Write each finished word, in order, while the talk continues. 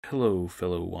Hello,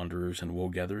 fellow wanderers and wool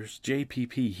gatherers.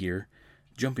 JPP here,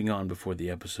 jumping on before the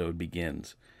episode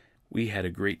begins. We had a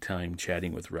great time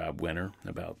chatting with Rob Wenner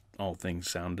about all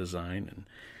things sound design and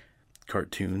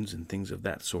cartoons and things of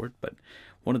that sort, but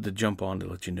wanted to jump on to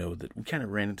let you know that we kind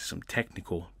of ran into some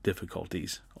technical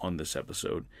difficulties on this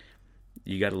episode.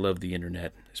 You got to love the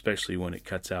internet, especially when it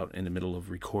cuts out in the middle of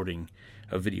recording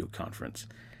a video conference.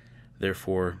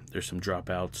 Therefore, there's some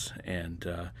dropouts, and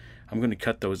I'm going to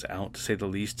cut those out, to say the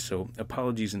least, so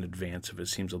apologies in advance if it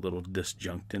seems a little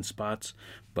disjunct in spots,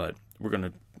 but we're going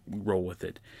to roll with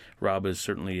it. Rob is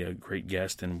certainly a great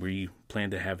guest, and we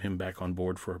plan to have him back on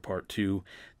board for a part 2.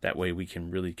 That way we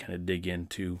can really kind of dig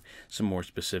into some more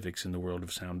specifics in the world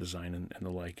of sound design and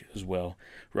the like as well.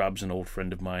 Rob's an old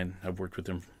friend of mine. I've worked with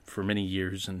him for many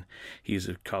years, and he's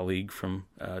a colleague from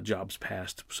jobs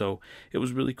past, so it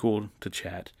was really cool to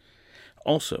chat.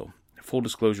 Also, full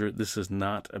disclosure, this is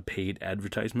not a paid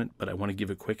advertisement, but I want to give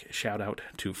a quick shout out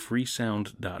to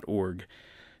freesound.org.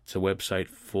 It's a website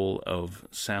full of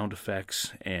sound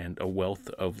effects and a wealth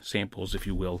of samples, if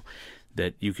you will,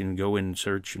 that you can go and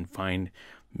search and find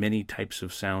many types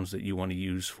of sounds that you want to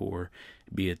use for,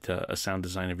 be it a sound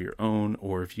design of your own,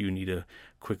 or if you need a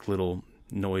quick little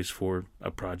noise for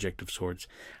a project of sorts.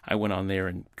 I went on there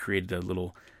and created a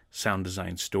little sound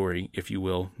design story, if you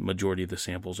will. Majority of the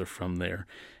samples are from there.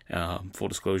 Full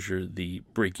disclosure, the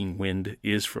Breaking Wind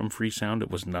is from Freesound.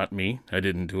 It was not me. I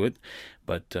didn't do it.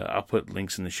 But I'll put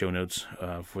links in the show notes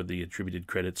for the attributed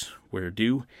credits where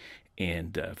due.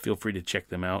 And feel free to check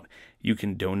them out. You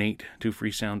can donate to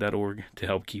freesound.org to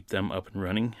help keep them up and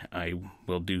running. I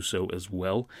will do so as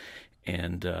well.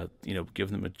 And, give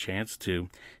them a chance to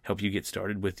help you get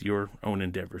started with your own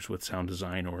endeavors with sound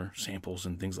design or samples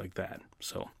and things like that.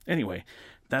 So, anyway,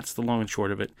 that's the long and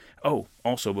short of it. Oh,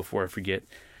 also, before I forget,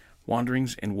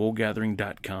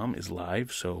 wanderingsandwoolgathering.com is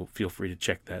live, so feel free to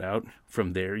check that out.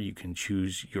 From there, you can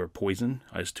choose your poison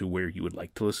as to where you would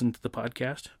like to listen to the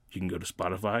podcast. You can go to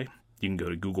Spotify. You can go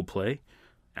to Google Play,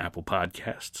 Apple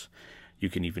Podcasts. You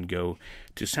can even go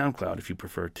to SoundCloud if you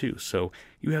prefer to. So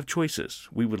you have choices.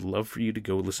 We would love for you to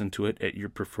go listen to it at your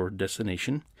preferred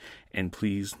destination. And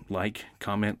please like,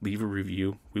 comment, leave a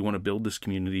review. We want to build this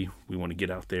community. We want to get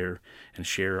out there and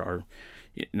share our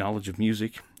knowledge of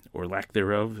music or lack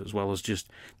thereof, as well as just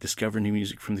discover new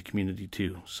music from the community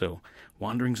too. So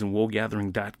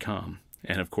wanderingsandwoolgathering.com.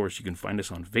 And of course, you can find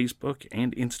us on Facebook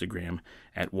and Instagram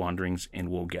at Wanderings and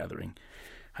Wool Gathering.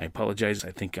 I apologize.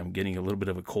 I think I'm getting a little bit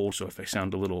of a cold, so if I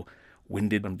sound a little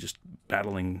winded, I'm just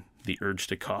battling the urge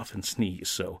to cough and sneeze,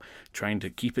 so trying to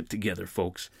keep it together,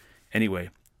 folks. Anyway,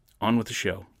 on with the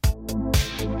show.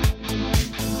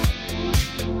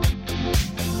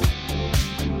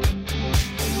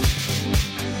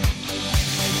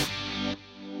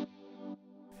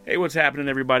 Hey, what's happening,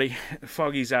 everybody?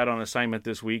 Foggy's out on assignment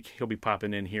this week. He'll be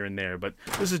popping in here and there, but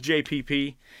this is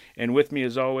JPP, and with me,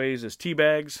 as always, is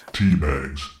T-Bags.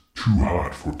 T-Bags, too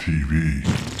hot for TV.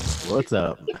 What's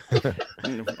up?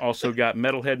 Also got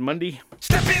Metalhead Monday.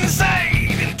 Step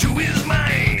inside into his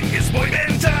mind. It's boy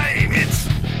band time. It's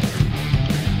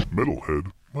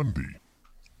Metalhead Monday.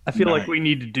 I feel like we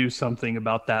need to do something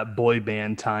about that boy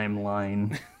band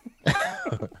timeline.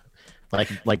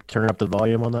 Like turn up the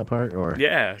volume on that part, or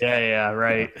yeah,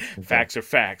 right. Facts are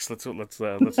facts. Let's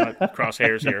not cross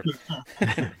hairs here.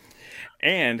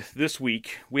 And this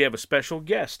week we have a special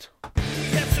guest.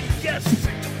 we have some guests.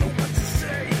 I don't know what to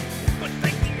say, but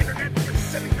thank the internet for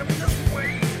sending them this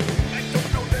way. I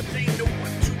don't know that they know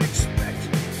what to expect,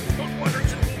 but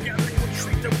Wanderings and Wool Gathering will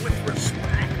treat them with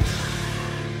respect.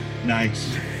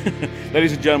 Nice.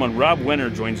 Ladies and gentlemen, Rob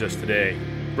Wenner joins us today.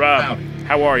 Rob, Howdy.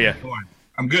 how are you?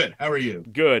 I'm good. How are you?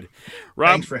 Good.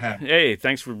 Rob, Thanks for having me. Hey,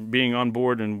 thanks for being on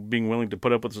board and being willing to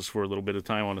put up with us for a little bit of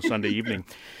time on a Sunday evening.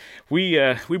 We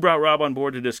brought Rob on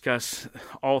board to discuss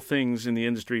all things in the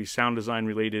industry, sound design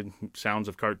related, sounds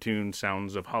of cartoons,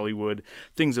 sounds of Hollywood,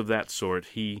 things of that sort.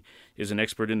 He is an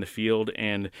expert in the field,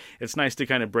 and it's nice to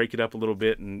kind of break it up a little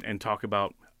bit and talk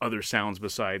about other sounds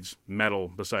besides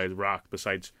metal, besides rock,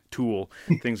 besides Tool,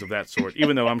 things of that sort,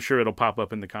 even though I'm sure it'll pop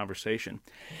up in the conversation.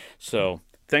 So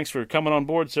thanks for coming on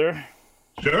board, sir.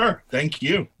 Sure. Thank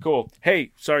you. Cool.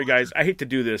 Hey, sorry, guys. I hate to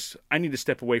do this. I need to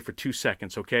step away for 2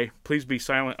 seconds, okay? Please be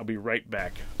silent. I'll be right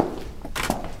back.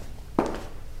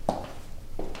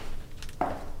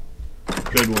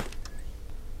 Good one.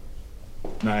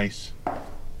 Nice.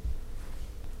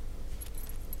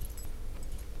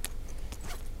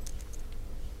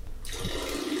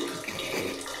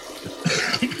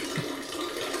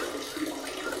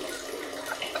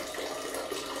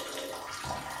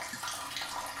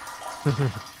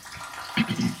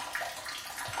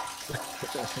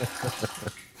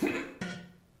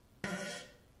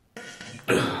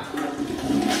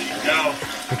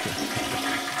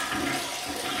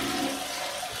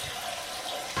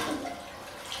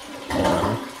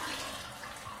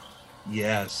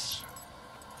 Yes.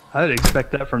 I'd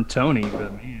expect that from Tony,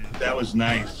 but man. That was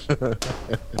nice.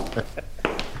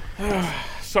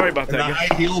 Sorry about And the that.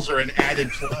 high heels are an added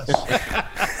plus.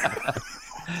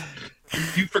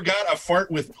 You forgot a fart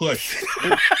with push.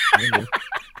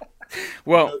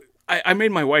 Well, I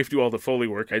made my wife do all the Foley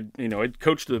work. I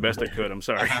coached to the best I could. I'm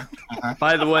sorry.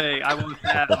 By the way, I want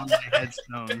that on my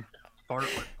headstone. Fart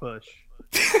with push.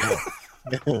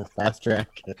 Fast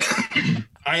track.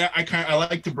 I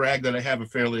like to brag that I have a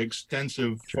fairly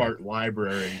extensive fart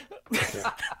library.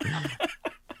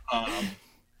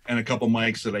 And a couple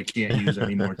mics that I can't use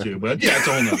anymore too. But yeah, it's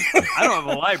a whole nother. I don't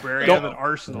have a library. I have an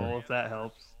arsenal, if that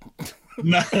helps.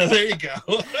 No, there you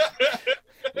go.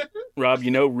 Rob,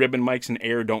 ribbon mics and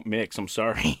air don't mix. I'm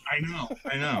sorry. I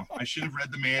know. I should have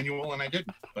read the manual and I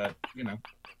didn't, but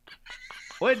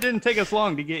Well, it didn't take us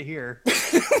long to get here.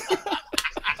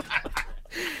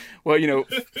 Well,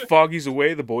 Foggy's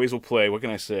away, the boys will play. What can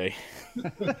I say?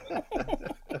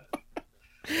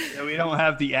 Yeah, we don't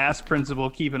have the ass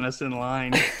principle keeping us in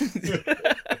line.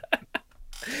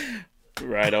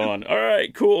 Right on. All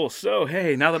right, cool. So,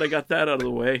 hey, now that I got that out of the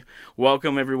way,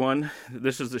 welcome everyone.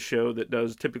 This is the show that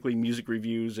does typically music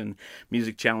reviews and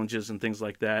music challenges and things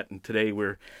like that. And today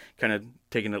we're kind of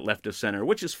taking it left of center,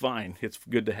 which is fine. It's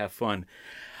good to have fun.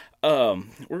 We're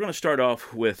going to start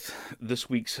off with this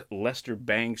week's Lester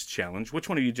Bangs challenge. Which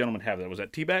one of you gentlemen have that? Was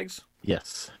that Teabags?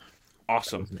 Yes.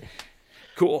 Awesome.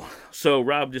 Cool. So,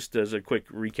 Rob, just as a quick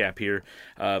recap here,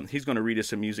 he's going to read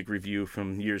us a music review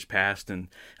from years past and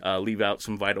leave out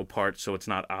some vital parts so it's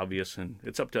not obvious. And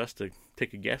it's up to us to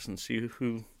take a guess and see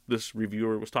who this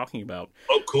reviewer was talking about.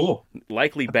 Oh, cool.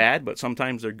 Likely bad, but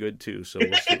sometimes they're good too. So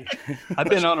we'll see. I've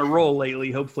been on a roll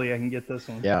lately. Hopefully I can get this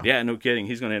one. Yeah. Yeah, no kidding.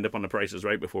 He's going to end up on the prices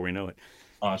right before we know it.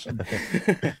 Awesome.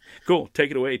 Cool.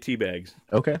 Take it away, Teabags.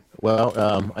 Okay.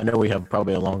 Well, I know we have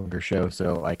probably a longer show,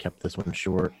 so I kept this one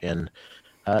short. And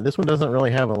this one doesn't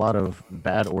really have a lot of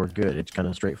bad or good. It's kind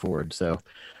of straightforward. So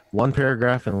one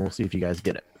paragraph, and we'll see if you guys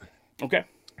get it. Okay.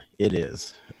 It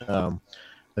is.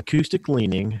 Acoustic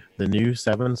Leaning, the new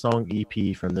 7-song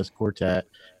EP from this quartet,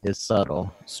 is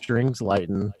subtle. Strings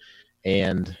lighten,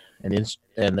 and there's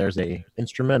a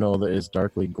instrumental that is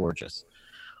darkly gorgeous.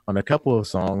 On a couple of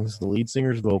songs, the lead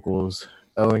singer's vocals,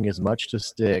 owing as much to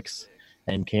Styx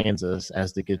and Kansas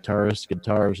as the guitarist's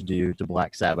guitars do to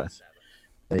Black Sabbath.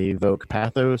 They evoke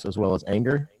pathos as well as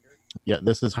anger, yet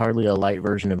this is hardly a light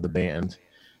version of the band.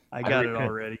 I got it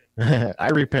already. I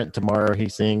repent tomorrow, he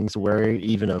sings, wary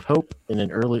even of hope. In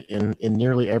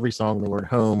nearly every song, the word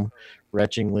home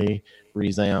retchingly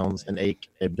resounds and ache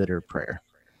a bitter prayer.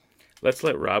 Let's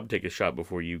let Rob take a shot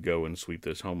before you go and sweep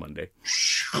this home Monday.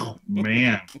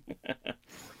 Man. Yeah,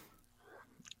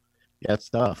 it's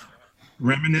tough.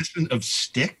 Reminiscent of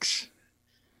Styx?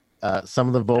 Some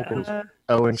of the vocals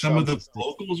owing Some of the to Styx.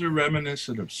 vocals are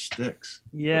reminiscent of Styx.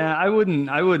 Yeah, I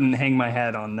wouldn't hang my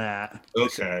hat on that.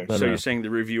 Okay. But, So you're saying the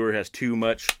reviewer has too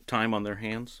much time on their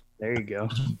hands? There you go.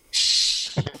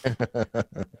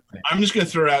 I'm just going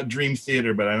to throw out Dream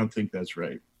Theater, but I don't think that's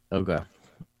right. Okay.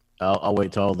 I'll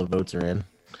wait till all the votes are in.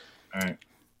 All right.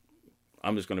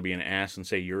 I'm just going to be an ass and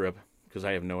say Europe because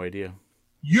I have no idea.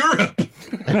 Europe!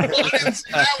 What is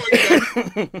that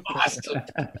one? Awesome.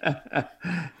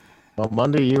 Well,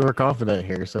 Monday, you were confident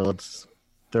here, so let's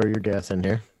throw your guess in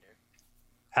here.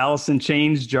 Alice in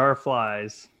Chains, Jar of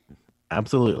Flies.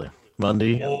 Absolutely.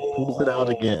 Monday pulls it out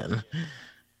again.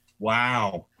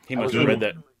 Wow. He must was have read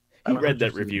good. that. He read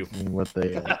that review. What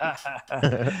they,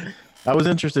 I was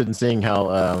interested in seeing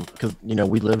how, because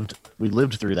we lived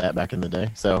through that back in the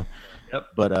day. So, Yep.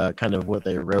 But kind of what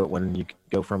they wrote when you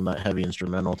go from that heavy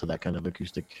instrumental to that kind of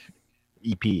acoustic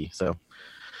EP. So,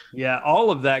 Yeah,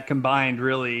 all of that combined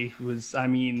really was,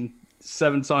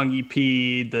 7-song EP,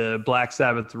 the Black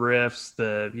Sabbath riffs,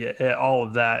 all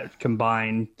of that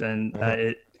combined,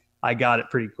 and I got it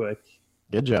pretty quick.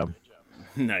 good job.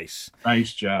 Nice.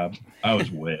 Nice job. I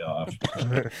was way off.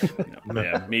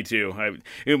 Yeah, me too.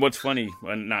 What's funny,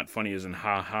 well, not funny as in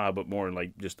ha-ha, but more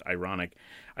like just ironic.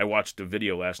 I watched a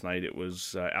video last night. It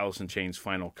was Alice in Chains'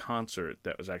 final concert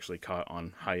that was actually caught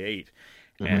on High 8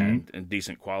 and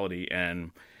decent quality.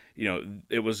 And,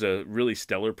 it was a really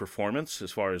stellar performance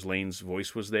as far as Lane's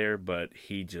voice was there, but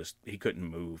he couldn't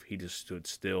move. He just stood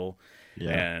still.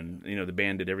 Yeah. And, the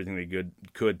band did everything they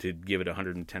could to give it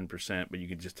 110%, but you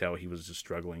could just tell he was just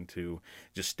struggling to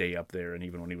just stay up there. And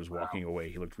even when he was walking away,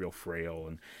 he looked real frail.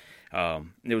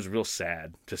 And it was real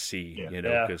sad to see,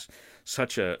 because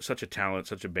such a talent,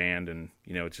 such a band. And,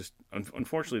 it's just,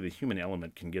 unfortunately, the human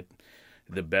element can get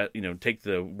the best, take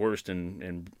the worst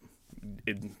and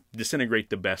disintegrate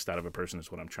the best out of a person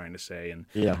is what I'm trying to say. And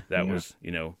that was,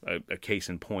 a case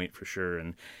in point for sure.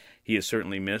 And he is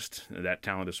certainly missed. That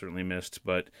talent is certainly missed.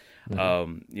 But,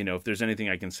 if there's anything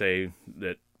I can say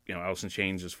that, Alice in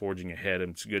Chains is forging ahead,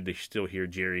 and it's good to still hear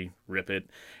Jerry rip it.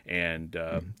 And,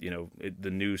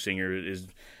 the new singer is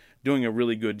doing a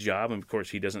really good job. And of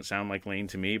course, he doesn't sound like Lane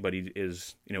to me, but he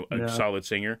is, a solid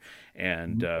singer.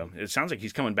 And it sounds like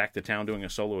he's coming back to town doing a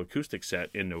solo acoustic set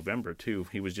in November too.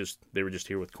 They were just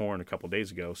here with Korn a couple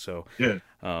days ago. So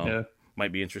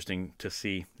might be interesting to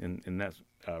see in that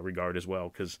regard as well,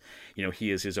 because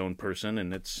he is his own person,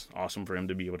 and it's awesome for him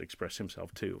to be able to express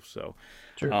himself too. So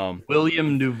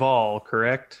William Duvall,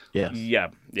 correct? Yes. Yeah.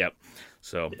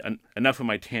 So enough of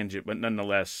my tangent, but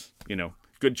nonetheless,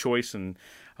 good choice, and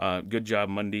good job,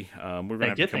 Mundy. We're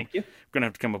gonna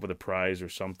have to come up with a prize or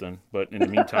something. But in the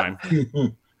meantime,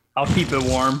 I'll keep it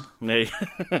warm. Hey,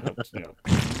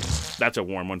 that's a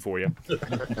warm one for you.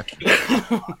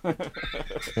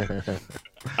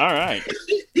 All right.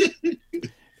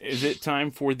 Is it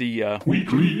time for the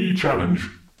weekly challenge?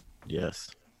 Yes.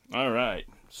 All right.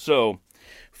 So,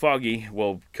 Foggy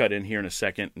will cut in here in a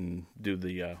second and do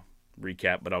the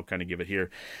recap, but I'll kind of give it here.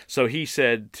 So he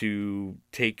said to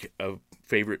take a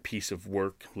favorite piece of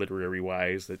work,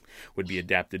 literary-wise, that would be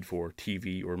adapted for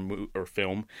TV or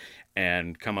film,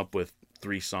 and come up with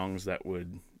 3 songs that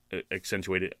would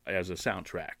accentuate it as a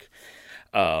soundtrack.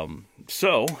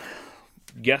 So,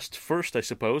 guest first, I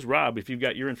suppose. Rob, if you've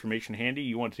got your information handy,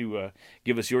 you want to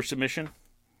give us your submission?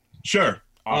 Sure.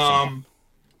 Awesome.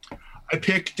 I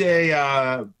picked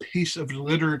a piece of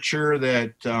literature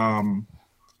that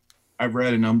I've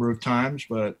read a number of times,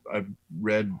 but I've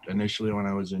read initially when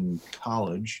I was in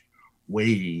college,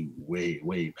 way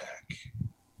back,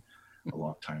 a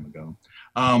long time ago.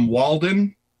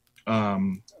 Walden,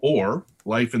 or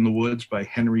Life in the Woods by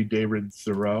Henry David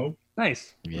Thoreau.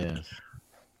 Nice. Yes.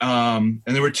 And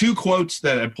there were 2 quotes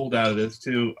that I pulled out of this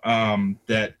too,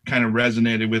 that kind of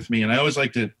resonated with me. And I always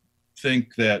like to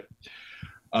think that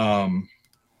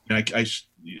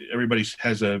everybody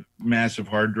has a massive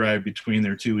hard drive between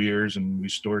their 2 ears, and we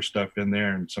store stuff in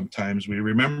there, and sometimes we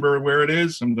remember where it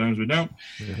is, sometimes we don't.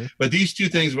 But these 2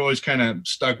 things have always kind of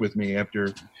stuck with me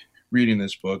after reading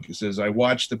this book. It says, I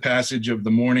watch the passage of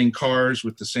the morning cars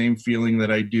with the same feeling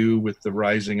that I do with the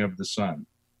rising of the sun.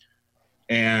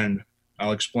 And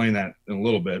I'll explain that in a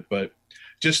little bit, but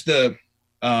just when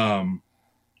I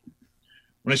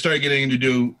started getting to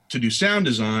do sound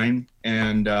design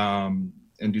and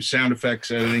do sound effects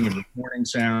editing and recording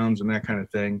sounds and that kind of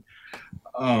thing,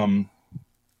 one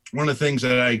of the things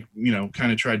that I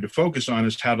kind of tried to focus on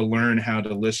is how to learn how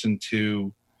to listen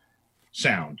to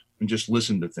sound and just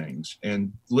listen to things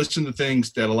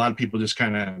that a lot of people just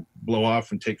kind of blow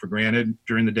off and take for granted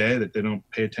during the day, that they don't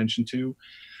pay attention to.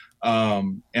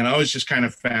 And I always just kind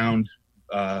of found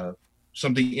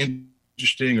something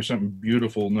interesting or something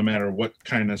beautiful, no matter what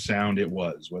kind of sound it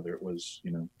was, whether it was,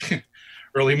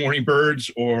 early morning birds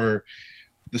or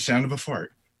the sound of a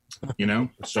fart,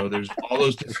 So there's all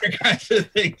those different kinds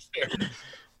of things there.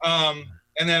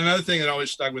 And then another thing that always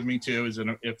stuck with me too is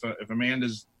that if a man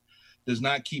does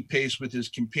not keep pace with his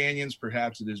companions,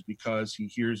 perhaps it is because he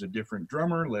hears a different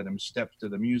drummer. Let him step to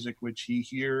the music which he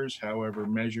hears, however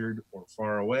measured or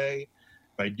far away.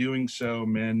 By doing so,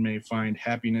 men may find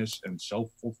happiness and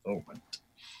self-fulfillment.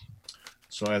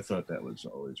 So I thought that was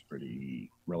always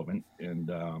pretty relevant, and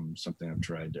something I've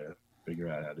tried to figure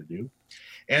out how to do.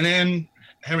 And then,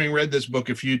 having read this book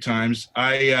a few times,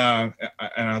 and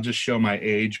I'll just show my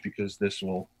age, because this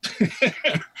will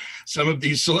some of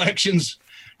these selections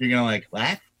you're gonna like,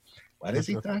 what is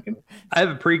he talking? I have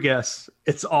a pre-guess.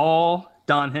 It's all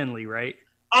Don Henley, right?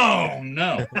 Oh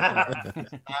no,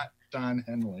 it's not Don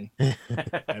Henley. I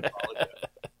apologize.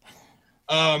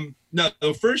 No,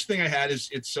 the first thing I had is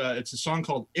it's a song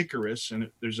called Icarus, and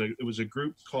it was a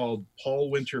group called Paul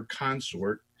Winter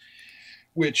Consort,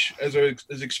 which, as I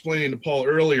was explaining to Paul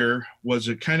earlier, was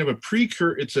a kind of a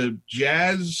precursor. It's a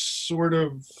jazz sort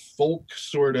of folk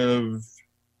sort of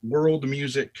world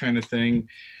music kind of thing.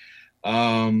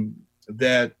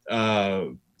 That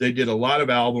they did a lot of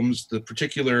albums. The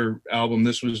particular album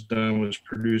this was done was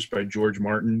produced by George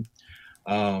Martin.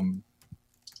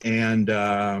 And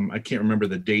I can't remember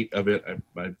the date of it.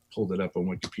 I pulled it up on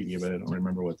Wikipedia, but I don't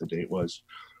remember what the date was.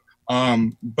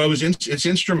 But it's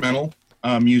instrumental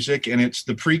music, and it's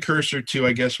the precursor to,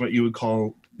 I guess, what you would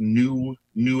call new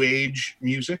age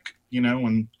music.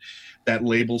 When that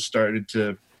label started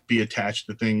to be attached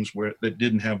to things that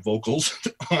didn't have vocals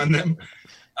on them.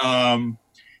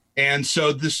 And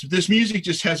so this music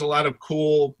just has a lot of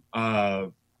cool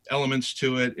elements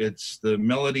to it. The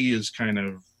melody is kind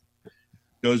of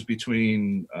goes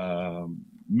between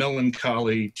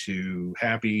melancholy to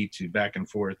happy to back and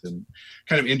forth, and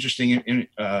kind of interesting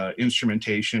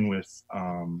instrumentation with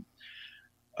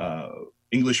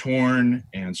English horn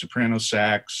and soprano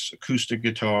sax, acoustic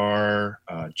guitar,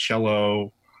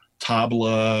 cello,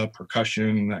 tabla,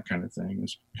 percussion, that kind of thing.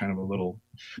 It's kind of a little,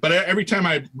 but every time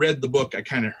I read the book, I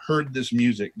kind of heard this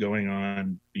music going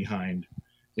on behind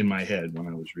in my head when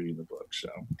I was reading the book. So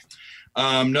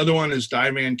another one is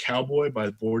Diamond Cowboy by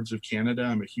the Boards of Canada.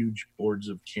 I'm a huge Boards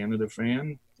of Canada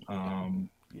fan.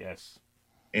 Yes.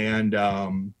 And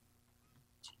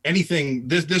anything,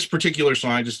 this particular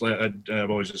song,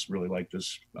 I've always just really liked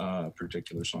this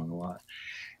particular song a lot.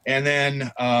 And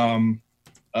then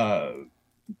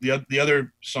the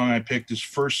other song I picked is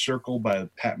First Circle by the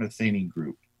Pat Metheny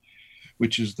Group,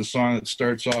 which is the song that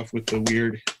starts off with the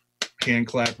weird hand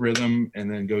clap rhythm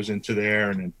and then goes into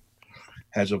there, and it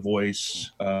has a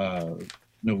voice, no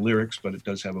lyrics, but it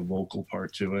does have a vocal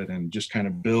part to it, and just kind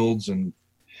of builds and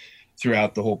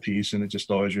throughout the whole piece. And it just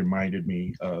always reminded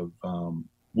me of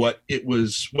what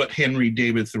Henry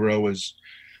David Thoreau was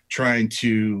trying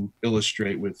to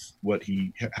illustrate with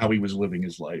how he was living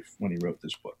his life when he wrote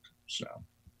this book. So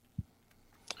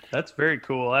That's very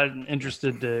cool. I'm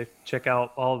interested to check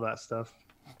out all of that stuff.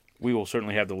 We will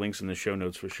certainly have the links in the show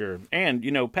notes for sure. And,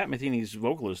 Pat Metheny's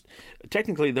vocalist,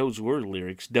 technically those were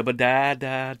lyrics.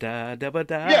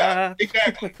 Da-ba-da-da-da-da-ba-da. Yeah,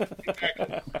 exactly.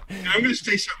 Now, I'm going to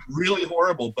say something really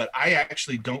horrible, but I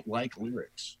actually don't like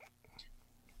lyrics.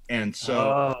 And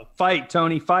so... fight,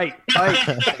 Tony, fight.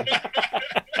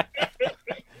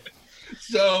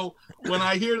 So when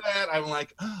I hear that, I'm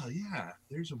like, oh, yeah,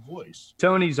 there's a voice.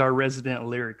 Tony's our resident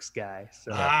lyrics guy.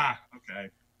 So.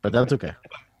 Okay. But that's okay.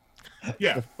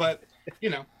 Yeah, but we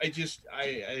can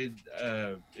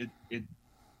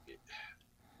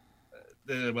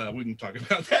talk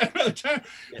about that another time.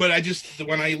 But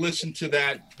when I listen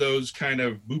to those kind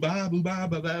of boo ba boo ba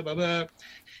ba ba ba ba,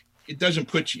 it doesn't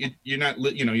put you. You're not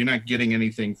getting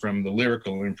anything from the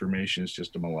lyrical information. It's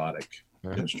just a melodic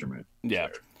instrument. Yeah.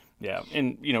 Yeah,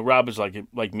 and Rob is like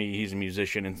me. He's a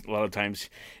musician, and a lot of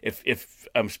times, if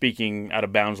I'm speaking out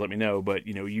of bounds, let me know. But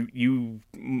you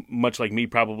much like me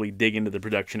probably dig into the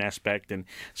production aspect, and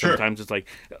sometimes It's like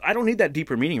I don't need that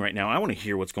deeper meaning right now. I want to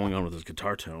hear what's going on with his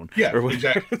guitar tone. Yeah,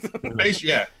 exactly.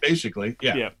 Basically,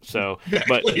 yeah. Yeah. So,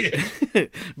 exactly.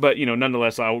 but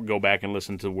nonetheless, I'll go back and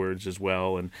listen to words as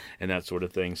well, and that sort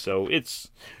of thing. So it's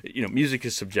music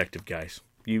is subjective, guys.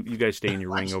 You guys stay in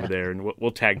your ring over there, and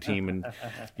we'll tag team and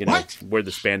wear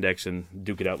the spandex and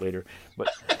duke it out later. But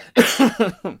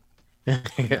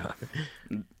yeah,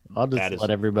 I'll just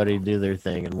let everybody do their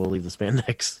thing, and we'll leave the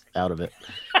spandex out of it.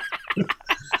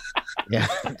 Yeah,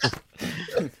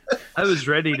 I was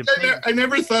ready to. I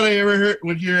never thought I ever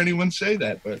would hear anyone say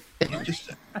that, but you just.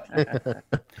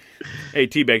 Hey,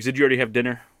 T-Bags, did you already have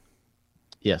dinner?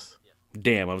 Yes.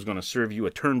 Damn, I was going to serve you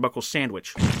a turnbuckle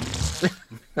sandwich.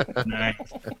 Nice.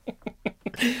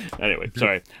 Anyway,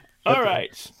 sorry. All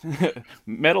right.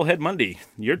 Metalhead Monday,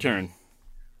 your turn.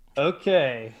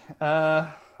 Okay.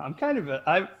 I'm kind of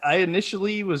I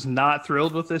initially was not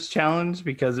thrilled with this challenge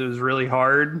because it was really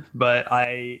hard, but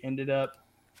I ended up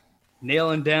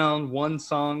nailing down one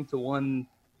song to one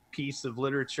piece of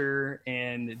literature,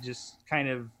 and it just kind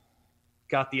of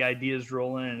got the ideas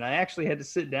rolling. And I actually had to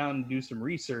sit down and do some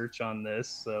research on this,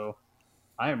 so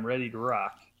I am ready to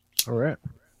rock. All right.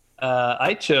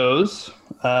 I chose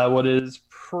what is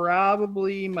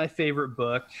probably my favorite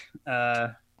book,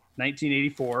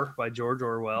 1984 by George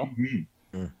Orwell.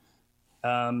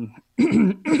 Mm-hmm.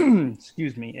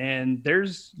 Excuse me. And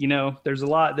there's a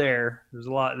lot there. There's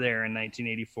a lot there in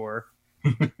 1984.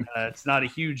 It's not a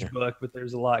huge book, but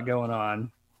there's a lot going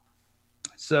on.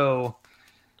 So,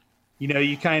 you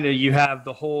have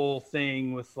the whole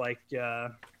thing with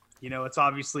it's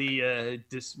obviously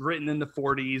written in the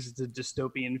 40s. It's a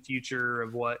dystopian future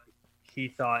of what he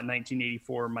thought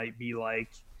 1984 might be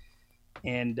like.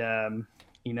 And,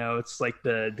 it's like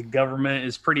the government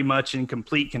is pretty much in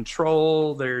complete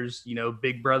control. There's,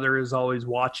 Big Brother is always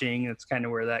watching. That's kind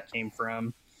of where that came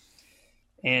from.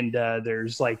 And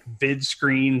there's like vid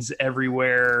screens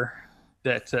everywhere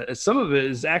that some of it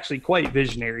is actually quite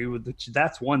visionary, which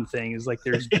that's one thing is like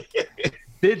there's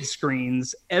vid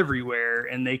screens everywhere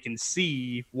and they can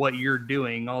see what you're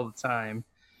doing all the time.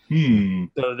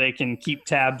 So they can keep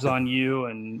tabs on you,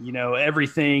 and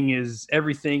everything is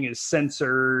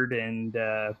censored, and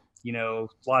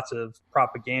lots of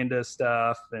propaganda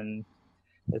stuff, and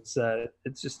it's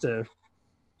just a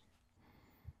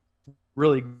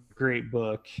really great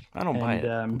book. I don't buy it.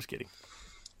 I'm just kidding.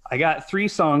 I got 3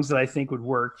 songs that I think would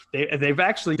work. They've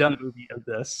actually done a movie of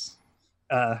this.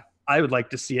 I would like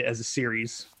to see it as a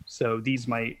series. So these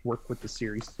might work with the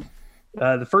series.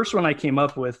 The first one I came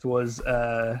up with was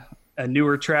a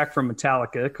newer track from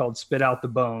Metallica called Spit Out the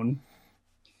Bone.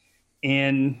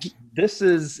 And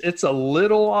it's a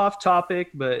little off topic,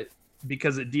 but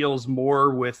because it deals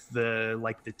more with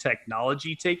the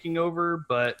technology taking over,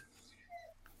 but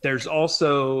there's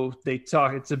also,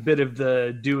 it's a bit of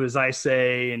the do as I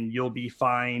say and you'll be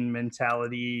fine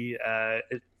mentality.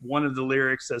 One of the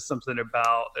lyrics says something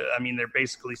about, they're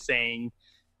basically saying,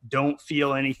 don't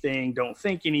feel anything, don't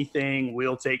think anything,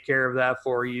 we'll take care of that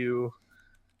for you.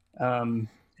 And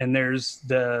there's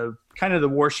the kind of the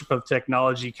worship of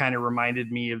technology kind of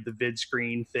reminded me of the vid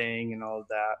screen thing and all of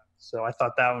that. So I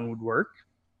thought that one would work.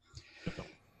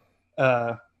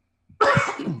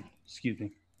 Excuse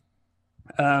me.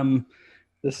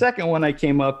 The second one I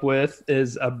came up with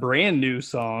is a brand new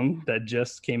song that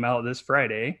just came out this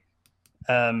Friday.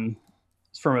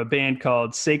 It's from a band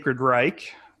called Sacred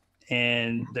Reich,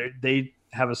 and they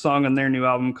have a song on their new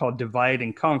album called Divide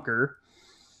and Conquer.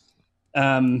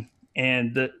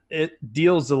 It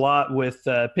deals a lot with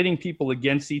pitting people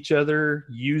against each other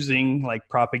using like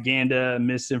propaganda,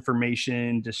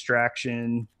 misinformation,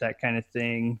 distraction, that kind of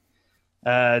thing.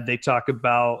 They talk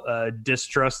about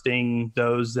distrusting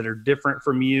those that are different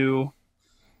from you.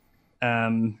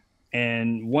 And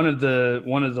one of the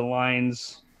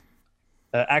lines,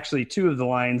 actually two of the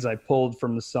lines I pulled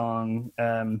from the song.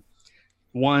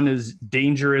 One is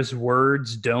dangerous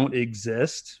words don't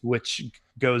exist, which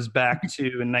goes back to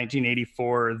in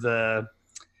 1984, the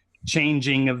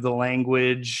changing of the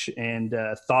language and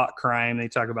thought crime. They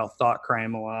talk about thought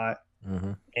crime a lot.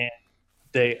 Mm-hmm.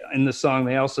 And in the song,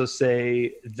 they also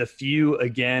say the few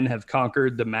again have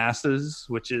conquered the masses,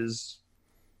 which is,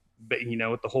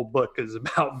 what the whole book is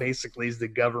about basically is the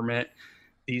government,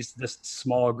 this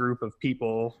small group of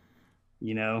people,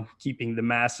 keeping the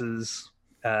masses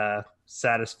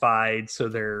satisfied so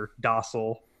they're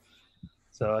docile.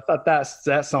 So I thought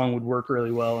that song would work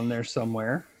really well in there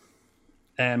somewhere.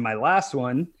 And my last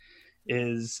one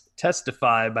is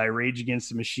Testify by Rage Against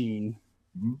the Machine.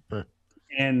 Mm-hmm.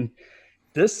 And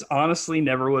this honestly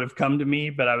never would have come to me,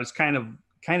 but I was kind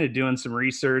of doing some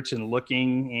research and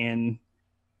looking, and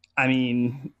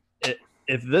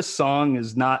if this song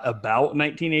is not about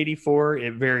 1984,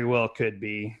 it very well could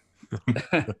be.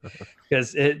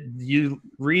 Because you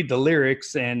read the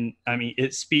lyrics and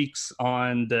it speaks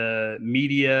on the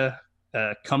media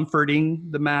comforting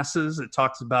the masses. It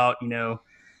talks about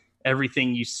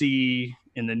everything you see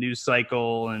in the news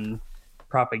cycle and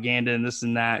propaganda and this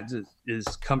and that is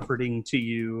comforting to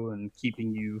you and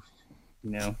keeping you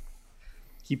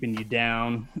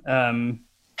down.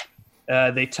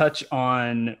 They touch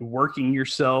on working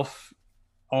yourself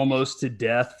almost to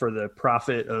death for the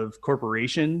profit of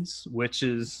corporations,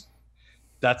 there's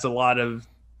a lot of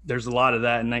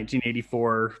that in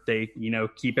 1984. They,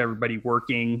 keep everybody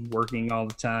working all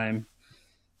the time.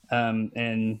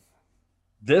 And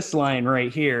this line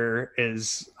right here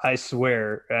is, I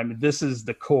swear, this is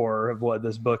the core of what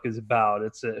this book is about.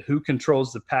 It's who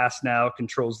controls the past now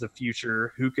controls the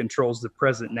future. Who controls the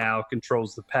present now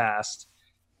controls the past.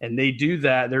 And they do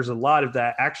that. There's a lot of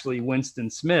that. Actually,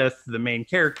 Winston Smith, the main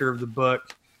character of the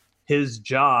book, his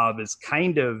job is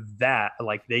kind of that.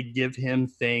 Like, they give him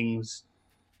things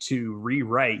to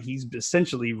rewrite. He's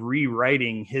essentially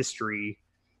rewriting history.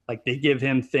 Like, they give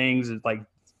him things like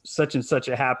such and such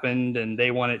happened and they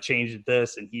want it changed at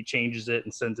this, and he changes it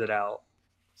and sends it out.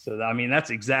 So, that's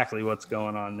exactly what's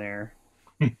going on there.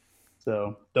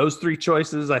 So those three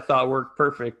choices I thought worked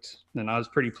perfect, and I was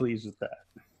pretty pleased with that.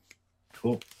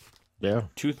 Cool. Yeah.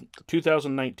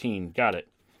 2019. Got it.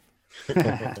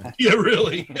 Yeah,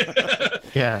 really.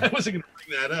 Yeah. I wasn't going to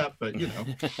bring that up, but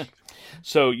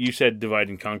So you said divide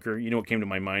and conquer. You know what came to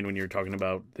my mind when you were talking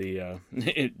about the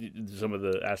some of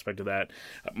the aspect of that?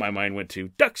 My mind went to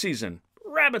duck season,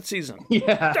 rabbit season,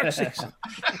 duck season.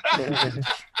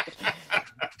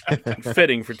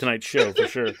 Fitting for tonight's show for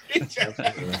sure.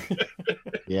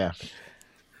 Yeah.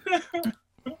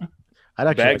 I'd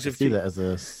actually like to see that as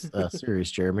a series,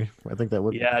 Jeremy. I think that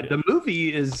would. Yeah, the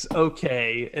movie is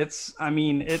okay.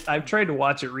 I've tried to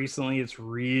watch it recently. It's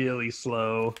really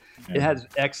slow. It has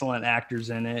excellent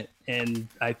actors in it, and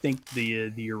I think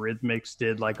the Eurythmics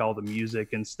did like all the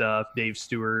music and stuff. Dave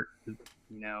Stewart,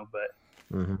 but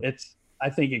I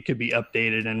think it could be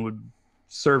updated and would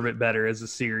serve it better as a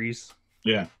series.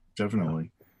 Yeah, definitely.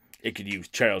 It could use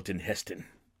Charlton Heston.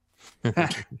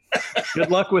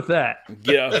 Good luck with that.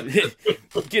 Get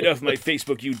off my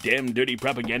Facebook, you damn dirty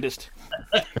propagandist.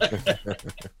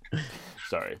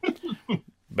 Sorry.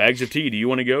 Bags of tea. Do you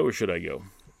want to go or should I go?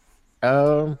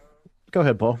 Go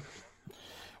ahead, Paul.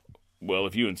 Well,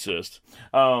 if you insist.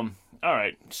 All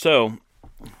right, so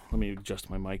let me adjust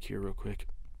my mic here real quick.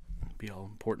 Be all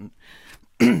important.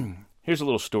 Here's a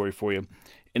little story for you.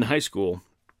 In high school,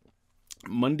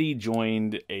 Mundy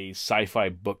joined a sci-fi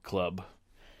book club.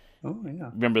 Oh, yeah.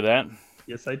 Remember that?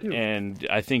 Yes, I do. And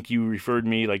I think you referred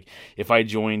me, like, if I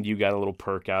joined, you got a little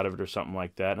perk out of it or something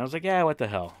like that. And I was like, yeah, what the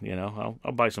hell? You know,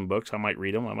 I'll buy some books. I might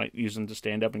read them. I might use them to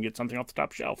stand up and get something off the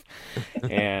top shelf.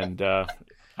 And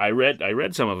I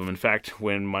read some of them. In fact,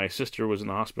 when my sister was in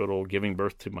the hospital giving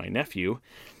birth to my nephew,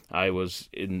 I was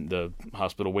in the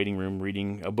hospital waiting room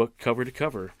reading a book cover to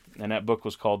cover. And that book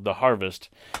was called The Harvest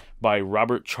by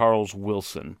Robert Charles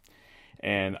Wilson.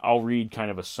 And I'll read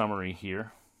kind of a summary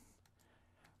here.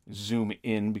 Zoom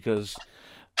in because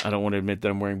I don't want to admit that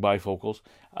I'm wearing bifocals.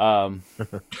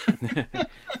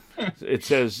 It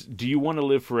says, do you want to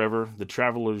live forever? The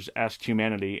travelers asked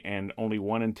humanity, and only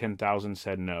 1 in 10,000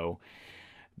 said no.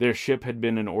 Their ship had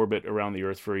been in orbit around the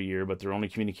Earth for a year, but their only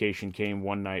communication came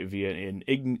one night via an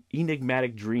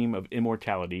enigmatic dream of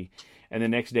immortality, and the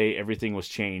next day everything was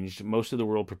changed. Most of the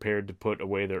world prepared to put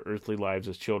away their earthly lives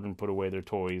as children put away their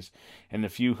toys, and the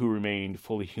few who remained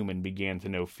fully human began to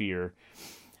know fear.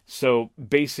 So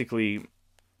basically,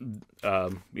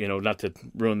 not to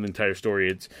ruin the entire story,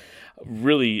 it's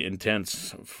really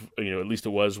intense, at least it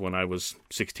was when I was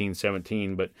 16,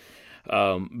 17, but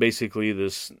basically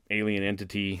this alien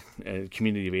entity,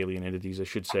 community of alien entities, I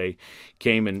should say,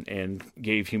 came and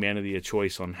gave humanity a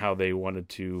choice on how they wanted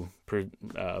to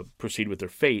proceed with their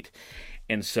fate.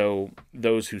 And so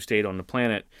those who stayed on the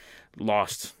planet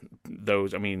lost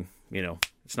those,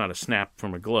 it's not a snap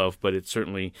from a glove, but it's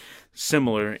certainly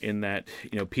similar in that,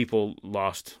 people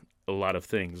lost a lot of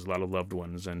things, a lot of loved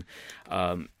ones, and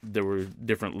there were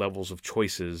different levels of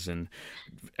choices and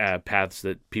paths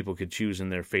that people could choose in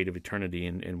their fate of eternity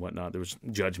and whatnot. There was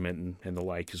judgment and the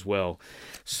like as well.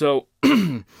 So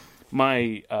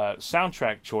my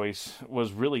soundtrack choice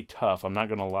was really tough, I'm not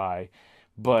going to lie,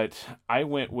 but I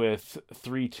went with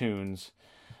 3 tunes.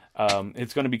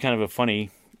 It's going to be kind of a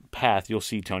funny path. You'll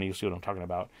see, Tony. You'll see what I'm talking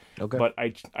about. Okay. But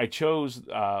I chose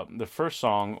the first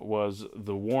song was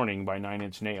 "The Warning" by Nine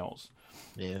Inch Nails.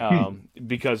 Yeah.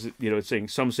 Because it's saying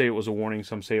some say it was a warning,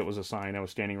 some say it was a sign. I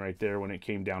was standing right there when it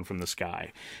came down from the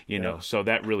sky. So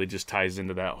that really just ties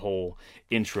into that whole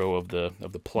intro of the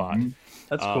plot. Mm-hmm.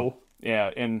 That's cool.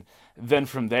 Yeah, and then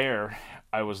from there,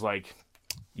 I was like,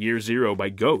 Year Zero by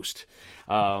Ghost.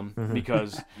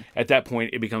 Because at that point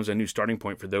it becomes a new starting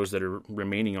point for those that are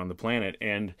remaining on the planet,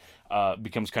 and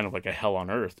becomes kind of like a hell on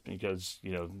earth because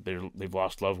they've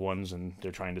lost loved ones and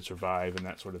they're trying to survive and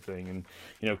that sort of thing.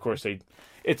 And of course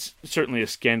it's certainly a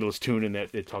scandalous tune in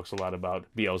that it talks a lot about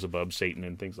Beelzebub, Satan,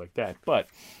 and things like that, but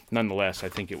nonetheless I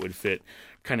think it would fit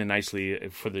kind of nicely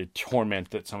for the torment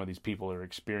that some of these people are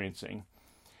experiencing.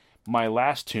 My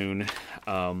last tune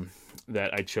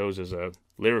that I chose as a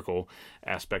lyrical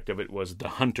aspect of it was "The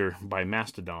Hunter" by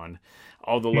Mastodon.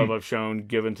 All the love I've shown,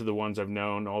 given to the ones I've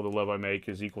known. All the love I make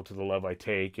is equal to the love I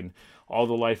take. And all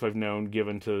the life I've known,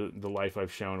 given to the life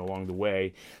I've shown along the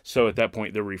way. So at that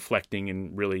point, they're reflecting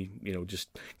and really,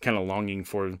 just kind of longing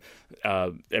for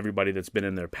everybody that's been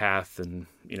in their path and,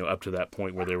 up to that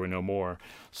point where there were no more.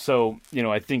 So,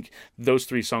 I think those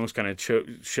 3 songs kind of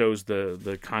shows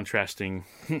the contrasting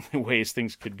ways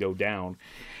things could go down.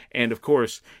 And of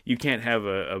course, you can't have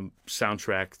a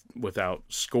soundtrack without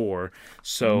score.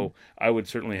 So I would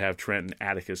certainly have Trent and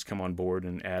Atticus come on board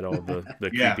and add all the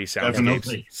creepy soundscapes.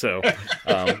 Definitely. So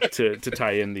to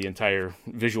tie in the entire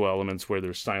visual elements where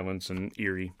there's silence and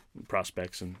eerie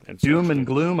prospects and Doom such. and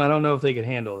gloom. I don't know if they could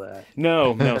handle that.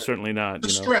 No, certainly not.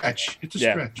 It's a stretch. It's a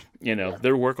stretch.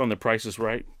 Their work on The Price is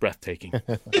Right, breathtaking.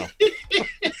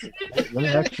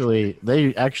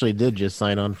 They actually did just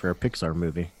sign on for a Pixar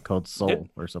movie called Soul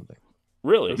or something.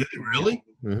 Really? Did it really?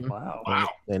 Mhm. Wow.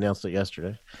 They announced it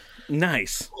yesterday.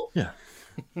 Nice. Yeah.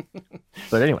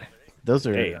 But anyway, those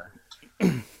are Hey.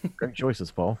 great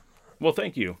choices, Paul. Well,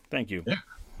 thank you.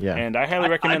 Yeah. And I highly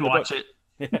recommend I'd the book. watch it.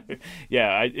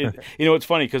 Yeah, it's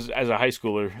funny because as a high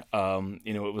schooler,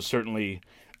 it was certainly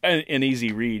an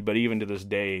easy read, but even to this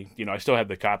day, I still have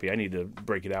the copy. I need to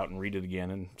break it out and read it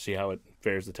again and see how it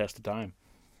fares the test of time.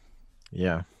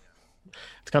 Yeah.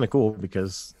 It's kind of cool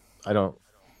because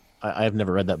I've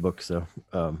never read that book, so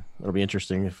it'll be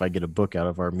interesting if I get a book out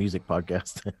of our music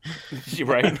podcast.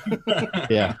 Right?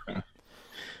 Yeah.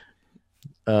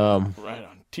 Right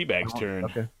on. Teabag's turn.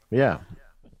 Okay. Yeah.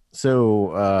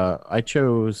 So I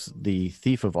chose "The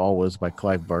Thief of Always" by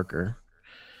Clive Barker.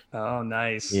 Oh,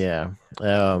 nice. Yeah.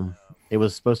 It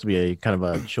was supposed to be a kind of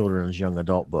a children's young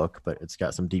adult book, but it's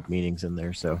got some deep meanings in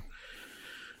there. So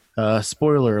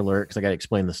Spoiler alert, because I got to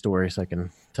explain the story so I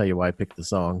can tell you why I picked the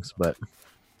songs. But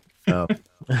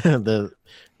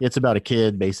it's about a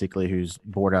kid basically who's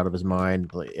bored out of his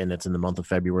mind, and it's in the month of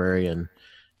February, and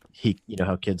you know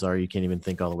how kids are, you can't even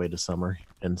think all the way to summer,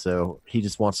 and so he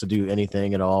just wants to do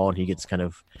anything at all, and he gets kind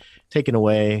of taken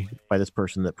away by this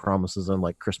person that promises him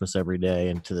like Christmas every day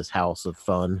into this house of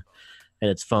fun,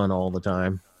 and it's fun all the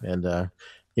time, and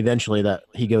eventually that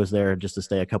he goes there just to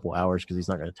stay a couple hours because he's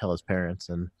not going to tell his parents,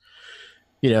 and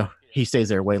you know, he stays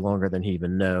there way longer than he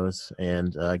even knows,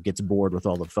 and gets bored with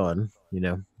all the fun, you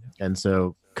know, and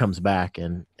so comes back,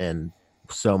 and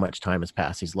so much time has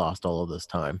passed. He's lost all of this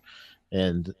time,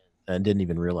 and didn't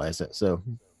even realize it. So,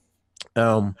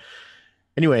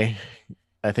 anyway,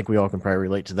 I think we all can probably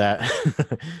relate to that,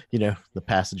 you know, the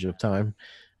passage of time.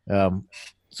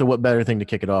 So what better thing to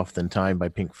kick it off than Time by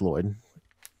Pink Floyd,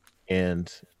 and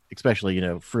especially, you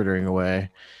know, Frittering Away,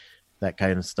 that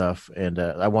kind of stuff. And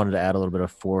I wanted to add a little bit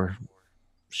of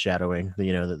foreshadowing,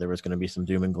 you know, that there was going to be some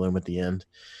doom and gloom at the end,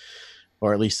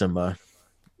 or at least some,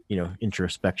 you know,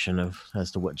 introspection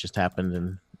as to what just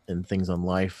happened and things on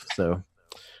life. So,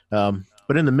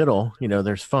 but in the middle, you know,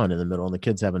 there's fun in the middle, and the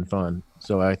kids having fun.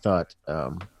 So I thought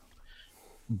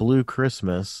Blue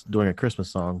Christmas, doing a Christmas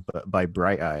song by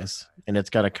Bright Eyes, and it's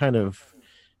got a kind of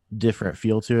different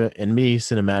feel to it. And me,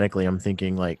 cinematically, I'm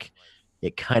thinking like,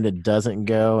 it kind of doesn't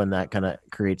go, and that kind of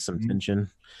creates some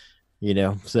tension, you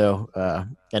know. So,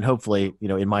 and hopefully, you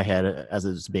know, in my head as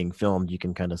it's being filmed, you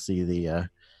can kind of see the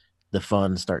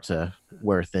fun start to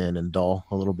wear thin and dull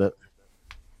a little bit.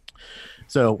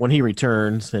 So when he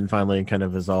returns and finally kind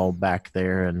of is all back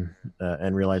there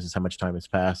and realizes how much time has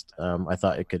passed, I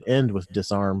thought it could end with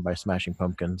Disarm by Smashing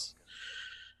Pumpkins,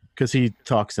 because he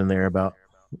talks in there about,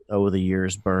 oh, the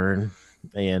years burn,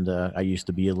 and I used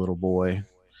to be a little boy,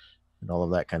 and all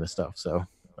of that kind of stuff. So,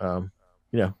 you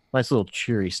know, nice little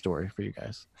cheery story for you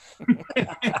guys.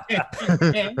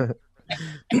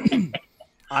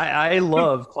 I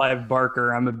love Clive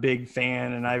Barker. I'm a big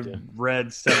fan, and I've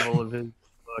read several of his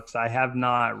books. I have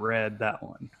not read that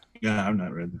one. Yeah, I've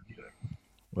not read that either.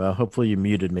 Well, hopefully you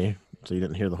muted me so you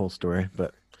didn't hear the whole story,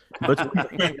 but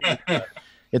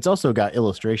it's also got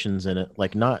illustrations in it,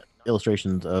 like not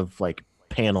illustrations of like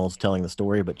panels telling the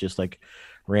story, but just like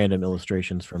random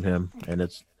illustrations from him, and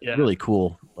it's really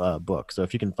cool book. So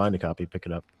if you can find a copy, pick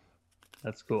it up.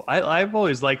 That's cool. I've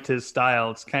always liked his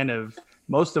style. It's kind of,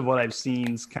 most of what I've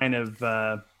seen is kind of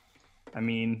I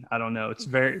mean, I don't know, it's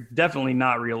definitely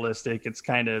not realistic. It's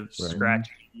kind of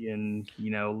scratchy and,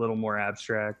 you know, a little more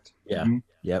abstract. Yep,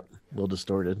 a little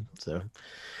distorted. So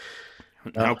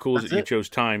how cool is it you chose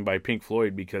Time by Pink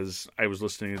Floyd, because I was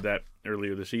listening to that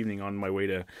earlier this evening on my way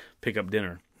to pick up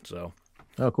dinner. So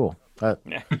oh, cool.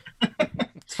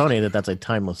 It's funny that's a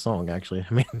timeless song, actually.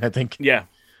 I mean, I think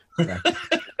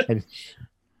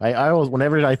I always,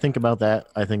 whenever I think about that,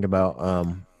 I think about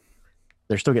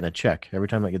they're still getting a check every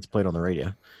time that gets played on the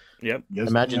radio. Yep.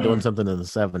 Imagine doing something in the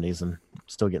 70s and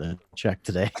still getting a check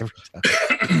today every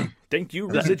time. Thank you,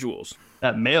 residuals.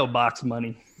 That mailbox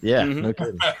money. Yeah, no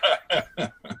kidding.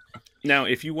 Now,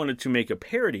 if you wanted to make a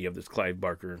parody of this Clive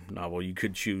Barker novel, you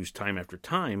could choose Time After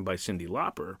Time by Cyndi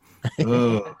Lauper.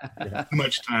 Oh, too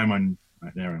much time on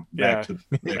back to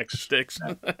Sticks.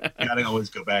 Gotta always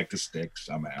go back to Sticks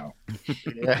somehow.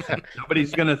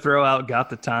 Nobody's gonna throw out Got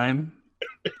the Time.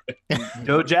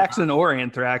 Joe Jackson or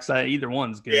Anthrax, either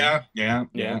one's good. Yeah.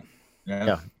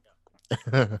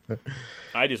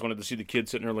 I just wanted to see the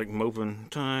kids sitting there like moping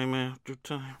time after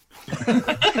time.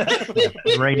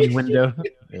 Rainy window.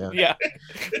 Yeah.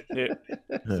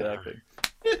 Exactly.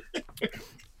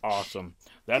 Awesome.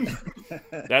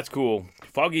 That's cool.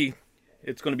 Foggy,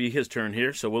 it's going to be his turn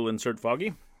here, so we'll insert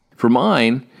Foggy. For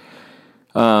mine,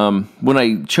 when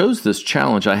I chose this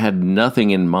challenge, I had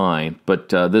nothing in mind, but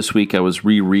this week I was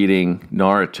rereading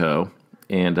Naruto,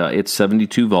 and it's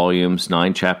 72 volumes,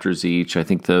 9 chapters each. I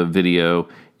think the video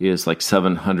is like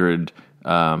 700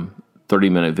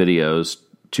 30-minute videos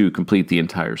to complete the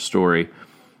entire story.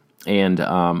 And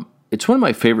it's one of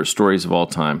my favorite stories of all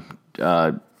time.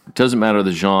 It doesn't matter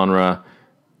the genre.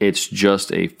 It's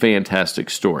just a fantastic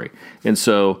story. And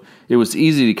so it was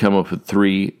easy to come up with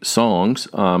 3 songs.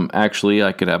 Actually,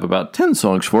 I could have about 10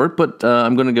 songs for it, but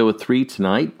I'm going to go with 3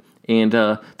 tonight. And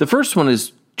the first one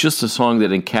is just a song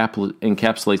that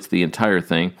encapsulates the entire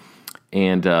thing.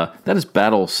 And that is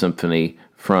Battle Symphony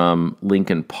from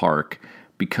Linkin Park,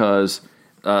 because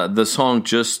the song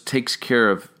just takes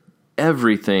care of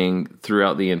everything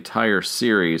throughout the entire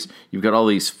series. You've got all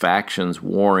these factions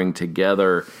warring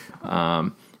together,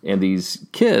 and these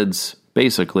kids,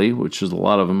 basically, which is a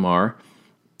lot of them are,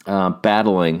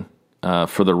 battling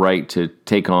for the right to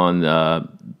take on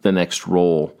the next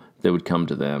role that would come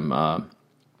to them. And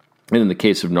in the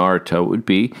case of Naruto, it would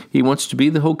be he wants to be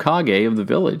the Hokage of the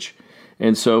village.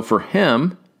 And so for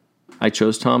him, I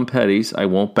chose Tom Petty's I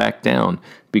Won't Back Down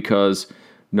because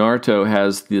Naruto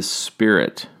has this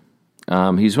spirit.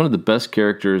 He's one of the best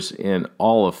characters in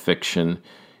all of fiction,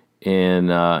 and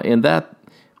that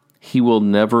he will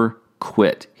never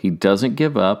quit. He doesn't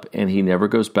give up, and he never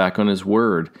goes back on his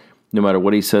word. No matter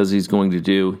what he says he's going to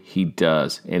do, he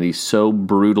does. And he's so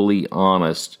brutally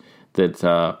honest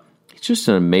that he's just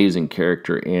an amazing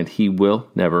character, and he will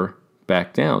never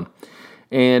back down.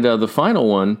 And the final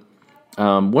one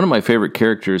of my favorite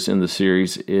characters in the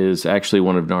series is actually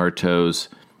one of Naruto's.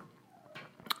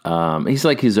 He's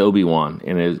like his Obi-Wan,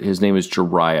 and his name is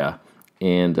Jiraiya.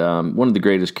 And one of the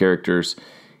greatest characters.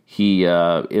 He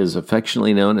is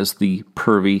affectionately known as the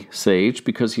Pervy Sage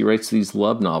because he writes these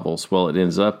love novels. Well, it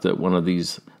ends up that one of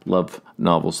these love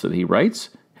novels that he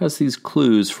writes has these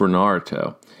clues for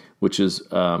Naruto, which is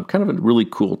kind of a really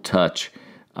cool touch.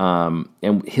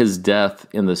 And his death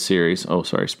in the series,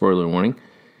 spoiler warning,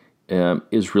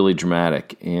 is really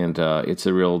dramatic. And it's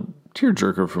a real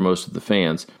tearjerker for most of the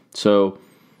fans. So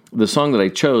the song that I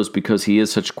chose, because he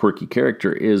is such a quirky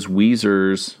character, is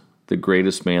Weezer's The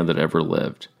Greatest Man That Ever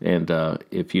Lived. And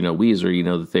if you know Weezer, you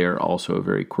know that they are also a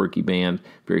very quirky band,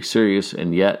 very serious,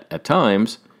 and yet at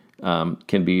times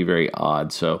can be very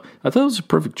odd. So I thought it was a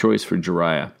perfect choice for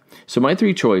Jiraiya. So my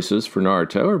three choices for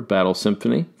Naruto are Battle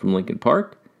Symphony from Linkin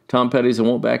Park, Tom Petty's I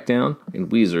Won't Back Down, and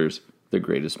Weezer's The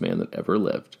Greatest Man That Ever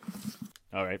Lived.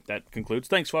 All right, that concludes.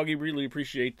 Thanks, Foggy. Really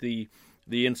appreciate the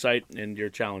insight and your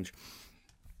challenge.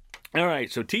 All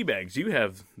right, so Teabags, you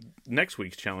have next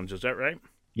week's challenge, is that right?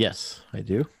 Yes, I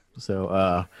do.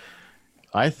 So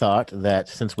I thought that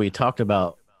since we talked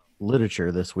about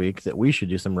literature this week, that we should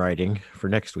do some writing for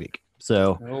next week.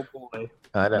 So, Oh boy!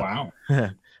 Wow.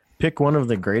 Pick one of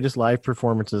the greatest live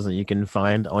performances that you can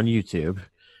find on YouTube,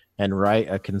 and write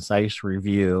a concise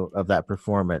review of that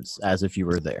performance as if you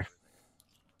were there.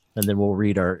 And then we'll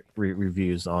read our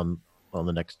reviews on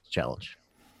the next challenge.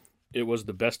 It was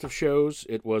the best of shows.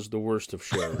 It was the worst of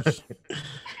shows.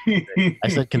 I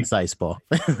said concise, Paul.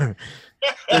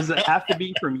 Does it have to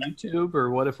be from YouTube,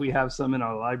 or what if we have some in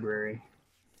our library?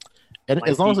 And Like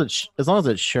as long as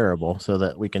it's shareable, so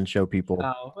that we can show people.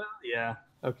 Oh well, yeah.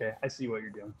 Okay, I see what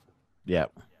you're doing. Yeah,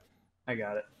 I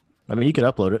got it. I mean, you could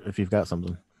upload it if you've got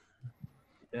something.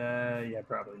 Yeah,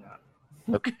 probably not.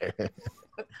 Okay.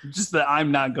 Just that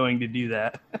I'm not going to do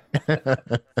that.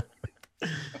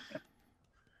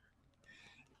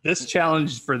 This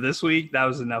challenge for this week, that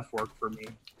was enough work for me.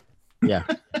 Yeah.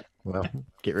 Well,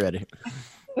 get ready.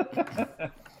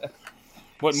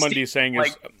 What Steve, Mundy is saying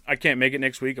is, I can't make it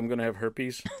next week. I'm going to have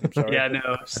herpes. I'm sorry. Yeah,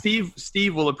 no.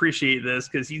 Steve will appreciate this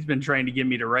because he's been trying to get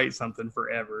me to write something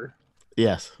forever.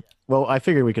 Yes. Well, I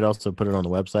figured we could also put it on the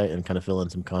website and kind of fill in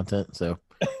some content. So,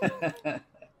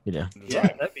 Yeah,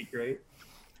 that'd be great.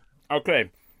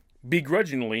 Okay.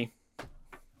 Begrudgingly.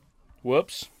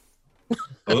 Whoops.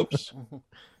 Oops.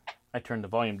 I turned the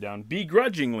volume down.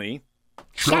 Begrudgingly.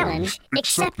 Challenge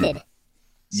accepted.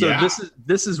 So Yeah.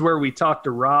 this is where we talk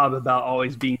to Rob about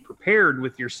always being prepared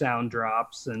with your sound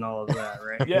drops and all of that,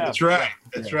 right? Yeah. That's right.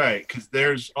 That's right. Because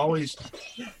there's always,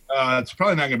 it's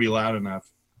probably not going to be loud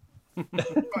enough.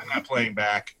 Probably not playing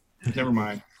back. Never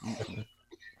mind.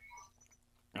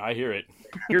 I hear it.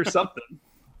 Here's something.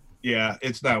 Yeah,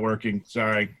 it's not working.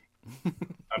 Sorry.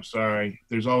 I'm sorry.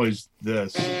 There's always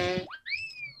this.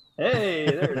 Hey,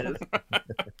 there it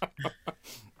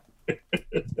is.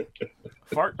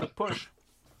 Fart to push.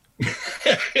 I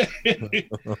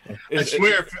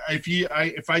swear,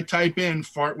 if I type in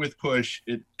 "fart with push,"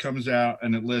 it comes out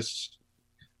and it lists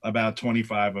about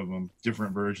 25 of them,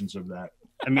 different versions of that.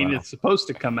 I mean, it's supposed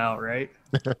to come out, right?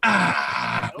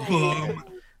 Boom.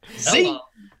 See?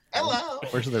 Hello.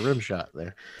 Where's the rim shot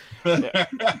there?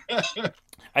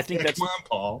 I think that's Come on,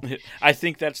 Paul. I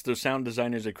think that's the sound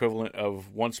designer's equivalent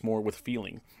of once more with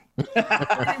feeling.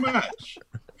 Pretty much.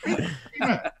 Pretty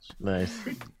much. Nice.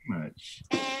 Pretty much.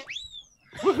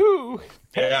 Woohoo!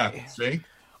 Yeah. See.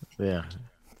 Yeah.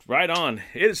 Right on.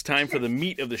 It is time for the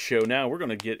meat of the show. Now we're going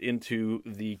to get into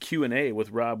the Q&A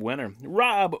with Rob Wenner.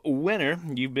 Rob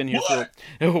Wenner, you've been here for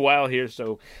a while here,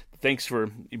 so thanks for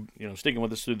sticking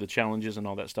with us through the challenges and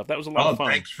all that stuff. That was a lot of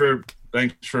fun.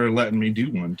 Thanks for letting me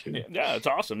do one too. Yeah, it's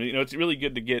awesome. It's really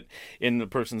good to get in the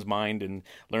person's mind and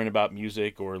learn about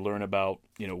music or learn about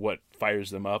what fires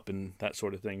them up and that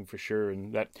sort of thing for sure.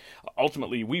 And that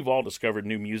ultimately we've all discovered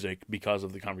new music because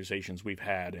of the conversations we've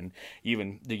had and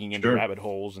even digging into Sure. rabbit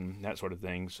holes and that sort of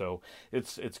thing. So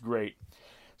it's great.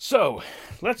 So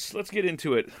let's get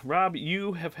into it. Rob,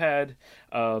 you have had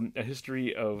a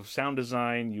history of sound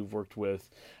design. You've worked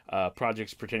with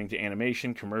projects pertaining to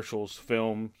animation, commercials,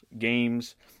 film,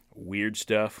 games, weird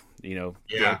stuff.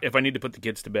 Yeah. If I need to put the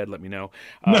kids to bed, let me know.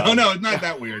 No, not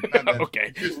that weird. Not that,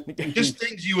 Okay. just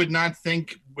things you would not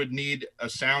think would need a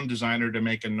sound designer to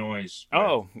make a noise.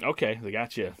 Oh, okay. I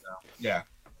got you. Yeah,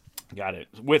 Got it.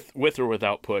 With or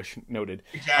without push. Noted.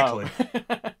 exactly.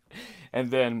 And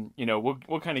then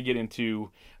we'll kind of get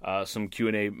into some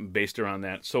Q&A based around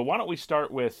that. So why don't we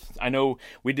start with, I know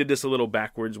we did this a little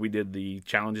backwards. We did the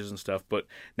challenges and stuff, but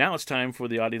now it's time for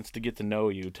the audience to get to know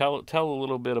you. Tell a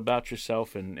little bit about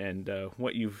yourself and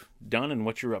what you've done and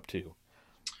what you're up to.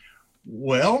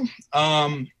 Well,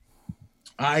 I'm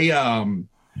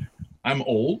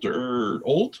old.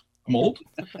 I'm old,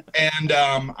 and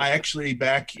I actually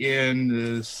back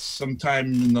in sometime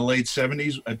in the late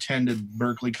 '70s attended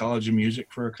Berklee College of Music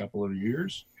for a couple of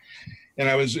years, and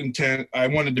I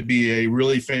wanted to be a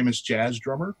really famous jazz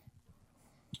drummer,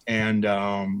 and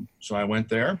so I went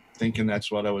there thinking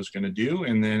that's what I was going to do,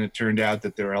 and then it turned out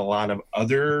that there are a lot of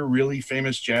other really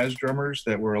famous jazz drummers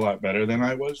that were a lot better than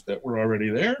I was that were already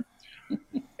there,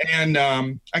 and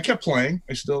I kept playing.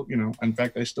 I still, in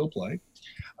fact, I still play.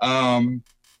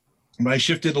 I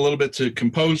shifted a little bit to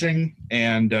composing,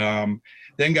 and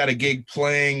then got a gig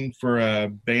playing for a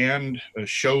band, a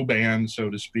show band, so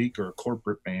to speak, or a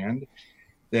corporate band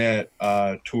that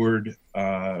toured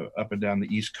up and down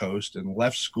the East Coast, and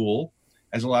left school,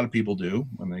 as a lot of people do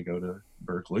when they go to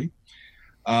Berklee,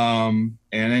 and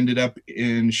ended up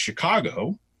in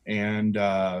Chicago and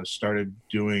started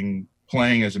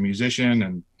playing as a musician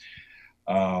and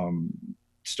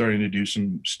starting to do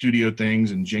some studio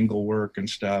things and jingle work and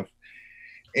stuff.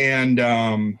 And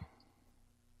I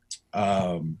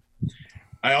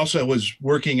also was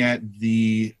working at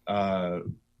the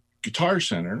Guitar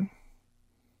Center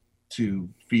to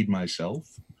feed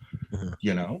myself,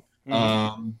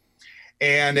 Mm-hmm.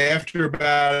 And after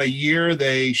about a year,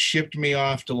 they shipped me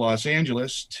off to Los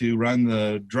Angeles to run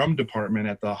the drum department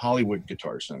at the Hollywood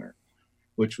Guitar Center,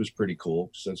 which was pretty cool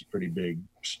because that's a pretty big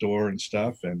store and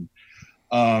stuff. And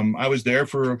I was there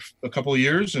for a couple of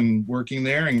years and working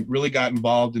there, and really got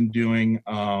involved in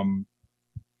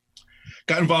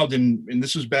and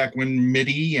this was back when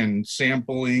MIDI and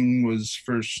sampling was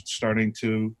first starting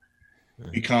to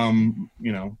become,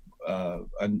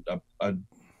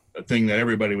 a thing that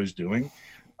everybody was doing,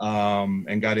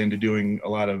 and got into doing a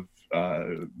lot of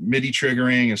MIDI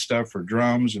triggering and stuff for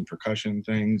drums and percussion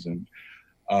things, and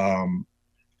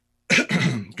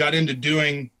got into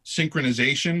doing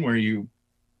synchronization where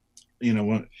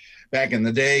back in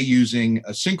the day, using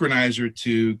a synchronizer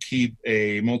to keep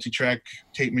a multi-track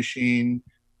tape machine,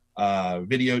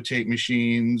 videotape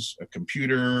machines, a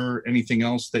computer, anything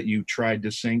else that you tried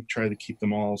to keep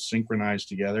them all synchronized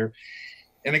together.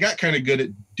 And I got kind of good at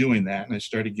doing that, and I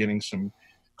started getting some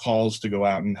calls to go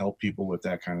out and help people with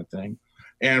that kind of thing.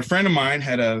 And a friend of mine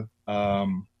had a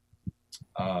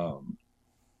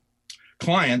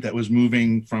client that was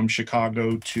moving from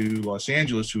Chicago to Los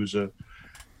Angeles who was a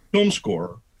film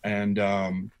scorer, and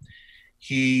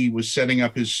he was setting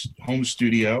up his home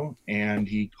studio, and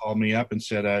he called me up and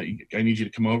said, I need you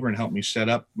to come over and help me set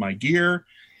up my gear.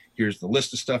 Here's the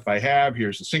list of stuff I have.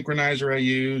 Here's the synchronizer I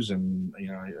use. And,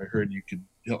 I heard you could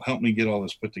help me get all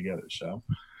this put together. So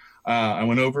I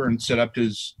went over and set up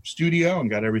his studio and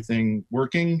got everything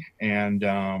working. And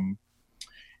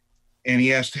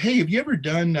he asked, hey, have you ever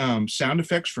done sound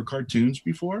effects for cartoons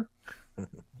before?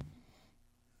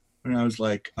 And I was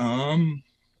like,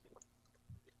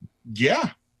 yeah,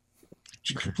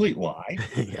 it's a complete lie.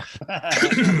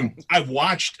 I've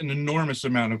watched an enormous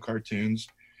amount of cartoons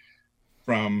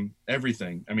from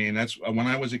everything. I mean, that's when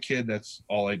I was a kid, that's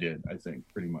all I did, I think,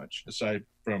 pretty much, aside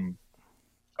from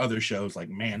other shows like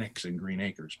Mannix and Green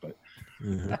Acres, but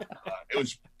it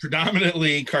was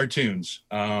predominantly cartoons,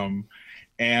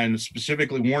 and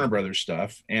specifically Warner Brothers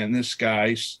stuff. And this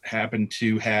guy happened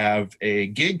to have a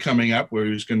gig coming up where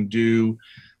he was going to do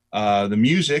the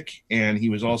music, and he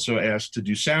was also asked to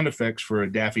do sound effects for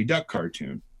a Daffy Duck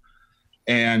cartoon.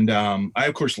 And I,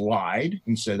 of course, lied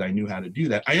and said I knew how to do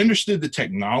that. I understood the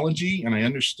technology, and I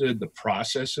understood the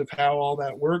process of how all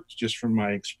that worked just from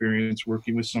my experience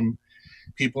working with some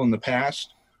people in the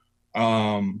past.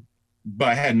 But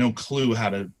I had no clue how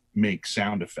to make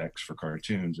sound effects for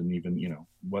cartoons, and even,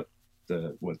 what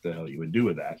the hell you would do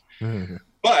with that. Mm-hmm.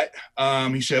 But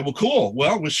he said, well, cool.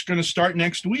 Well, we're going to start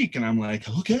next week. And I'm like,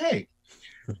 okay.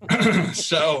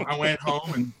 So I went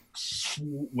home and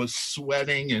was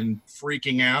sweating and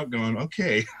freaking out, going,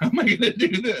 okay, how am I going to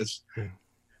do this?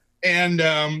 And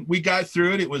we got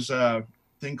through it. It was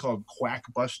thing called Quack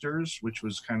Busters, which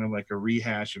was kind of like a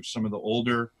rehash of some of the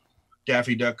older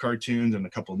Daffy Duck cartoons and a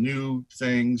couple new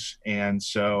things. And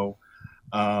so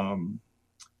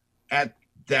at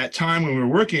that time when we were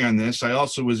working on this, I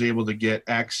also was able to get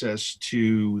access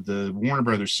to the Warner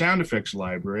Brothers sound effects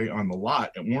library on the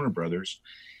lot at Warner Brothers.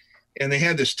 And they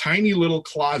had this tiny little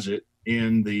closet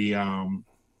in the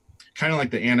kind of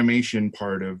like the animation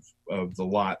part of the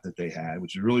lot that they had,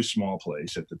 which is a really small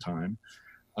place at the time.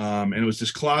 And it was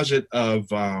this closet of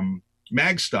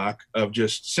mag stock of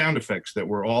just sound effects that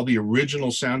were all the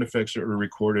original sound effects that were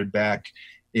recorded back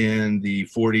in the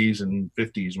 40s and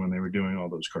 50s when they were doing all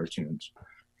those cartoons.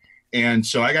 And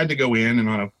so I got to go in and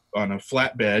on a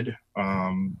flatbed,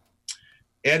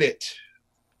 edit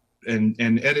and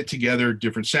edit together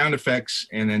different sound effects,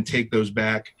 and then take those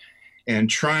back and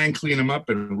try and clean them up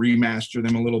and remaster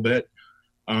them a little bit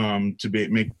to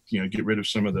get rid of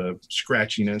some of the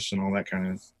scratchiness and all that kind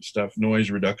of stuff,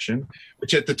 noise reduction,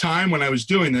 which at the time when I was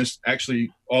doing this, actually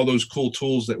all those cool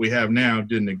tools that we have now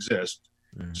didn't exist.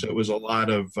 So it was a lot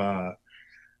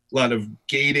of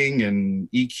gating and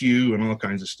EQ and all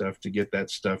kinds of stuff to get that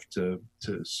stuff to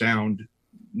sound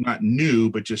not new,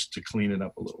 but just to clean it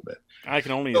up a little bit. I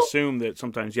can only assume that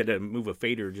sometimes you had to move a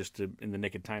fader just in the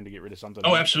nick of time to get rid of something.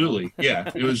 Oh, absolutely. Yeah.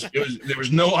 There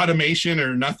was no automation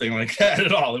or nothing like that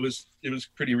at all. It was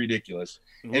pretty ridiculous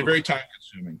and very time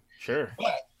consuming. Sure.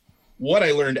 But what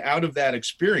I learned out of that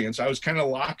experience, I was kind of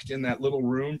locked in that little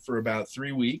room for about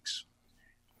 3 weeks.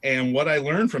 And what I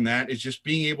learned from that is just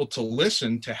being able to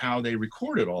listen to how they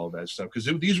recorded all of that stuff, because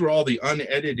these were all the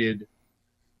unedited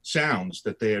sounds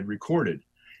that they had recorded.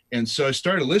 And so I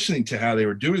started listening to how they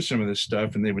were doing some of this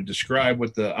stuff, and they would describe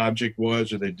what the object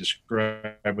was, or they'd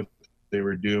describe what they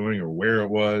were doing or where it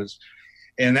was.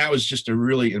 And that was just a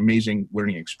really amazing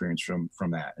learning experience from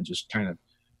that. And just kind of,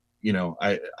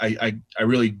 I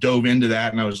really dove into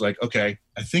that, and I was like, okay,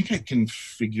 I think I can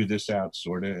figure this out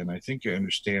sort of, and I think I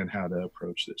understand how to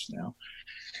approach this now.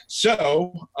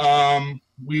 So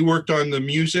we worked on the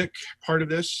music part of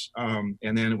this, and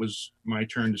then it was my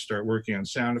turn to start working on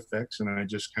sound effects, and I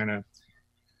just kind of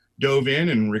dove in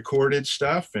and recorded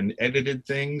stuff and edited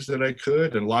things that I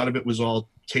could, and a lot of it was all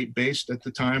tape based at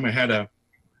the time.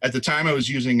 At the time I was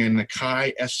using an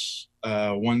Akai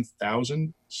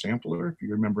S1000 sampler, if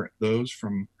you remember those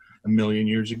from a million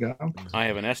years ago. I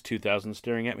have an S2000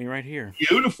 staring at me right here.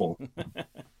 Beautiful.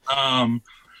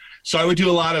 So I would do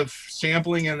a lot of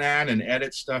sampling in that and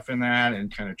edit stuff in that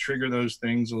and kind of trigger those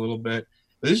things a little bit.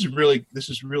 But this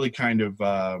is really kind of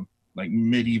like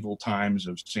medieval times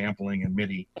of sampling and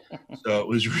MIDI. So it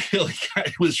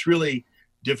was really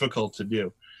difficult to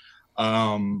do.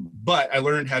 But I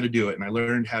learned how to do it, and I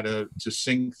learned how to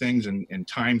sync things and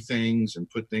time things and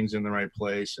put things in the right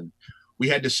place. And we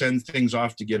had to send things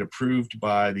off to get approved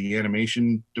by the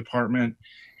animation department.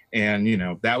 And,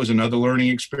 that was another learning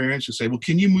experience to say, well,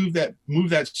 can you move that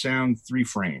sound 3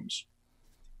 frames?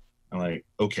 I'm like,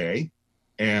 okay.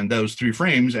 And those 3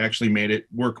 frames actually made it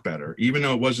work better. Even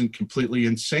though it wasn't completely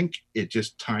in sync, it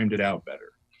just timed it out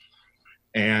better.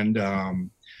 And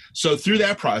so through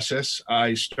that process,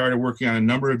 I started working on a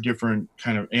number of different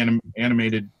kind of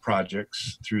animated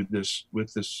projects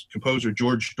with this composer,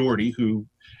 George Doherty, who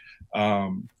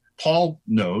Paul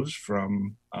knows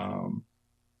from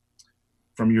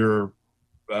your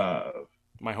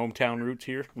my hometown roots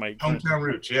here. My hometown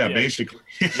roots, yeah, basically.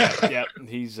 yeah.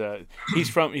 He's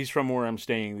from where I'm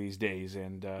staying these days,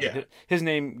 and his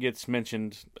name gets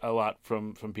mentioned a lot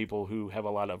from people who have a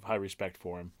lot of high respect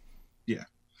for him. Yeah.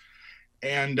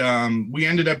 And we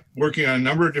ended up working on a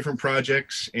number of different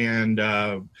projects, and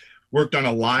worked on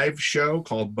a live show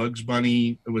called Bugs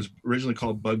Bunny. It was originally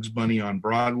called Bugs Bunny on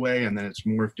Broadway, and then it's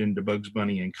morphed into Bugs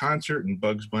Bunny in Concert and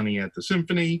Bugs Bunny at the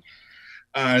Symphony.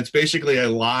 It's basically a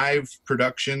live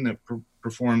production that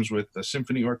performs with a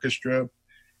symphony orchestra,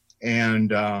 and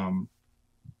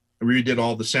redid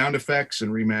all the sound effects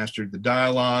and remastered the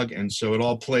dialogue, and so it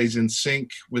all plays in sync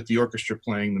with the orchestra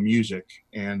playing the music,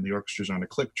 and the orchestra's on a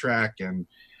click track, and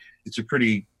it's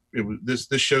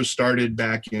this show started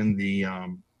back in the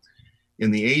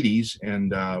 80s,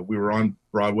 and we were on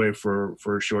Broadway for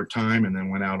a short time, and then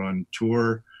went out on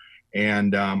tour,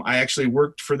 and I actually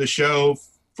worked for the show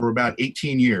for about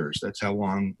 18 years. That's how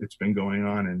long it's been going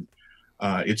on, and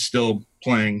it's still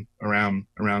playing around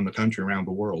the country, around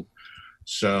the world.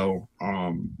 So,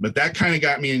 but that kind of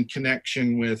got me in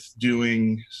connection with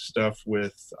doing stuff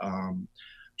with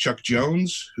Chuck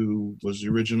Jones, who was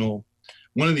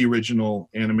one of the original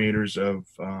animators of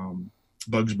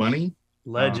Bugs Bunny.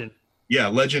 Legend.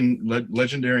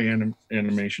 Legendary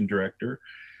animation director.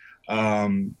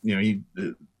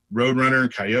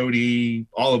 Roadrunner, Coyote,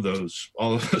 all of those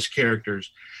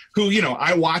characters who, you know,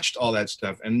 I watched all that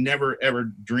stuff and never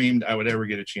ever dreamed I would ever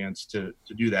get a chance to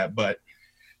do that. But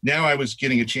now I was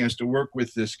getting a chance to work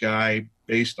with this guy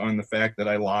based on the fact that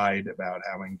I lied about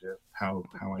how I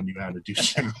knew how to do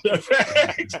sound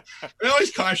effects. I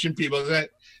always caution people that,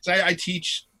 so I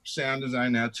teach sound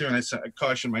design now too, and I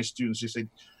caution my students. I say,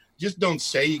 just don't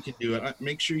say you can do it.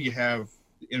 Make sure you have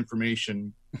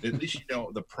information, at least you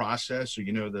know the process, or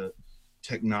you know the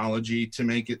technology to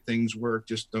make things work.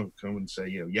 Just don't come and say,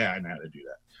 you know, yeah, I know how to do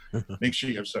that. Make sure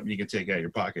you have something you can take out of your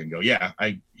pocket and go, yeah,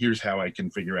 here's how I can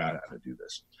figure out how to do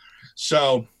this.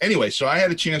 So anyway, so I had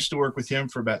a chance to work with him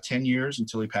for about 10 years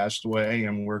until he passed away,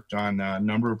 and worked on a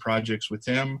number of projects with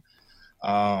him.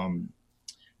 Any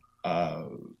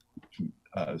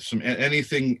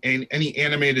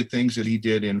animated things that he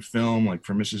did in film, like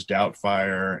for Mrs.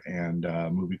 Doubtfire and a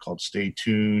movie called Stay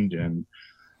Tuned, and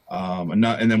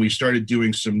then we started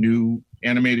doing some new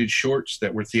animated shorts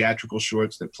that were theatrical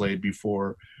shorts that played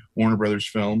before Warner Brothers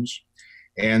films.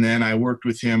 And then I worked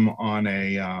with him on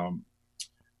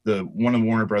one of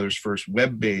Warner Brothers' first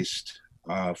web-based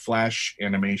Flash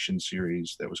animation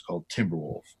series that was called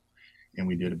Timberwolf, and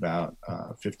we did about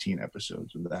 15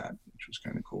 episodes of that, which was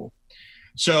kind of cool.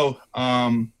 So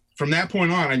from that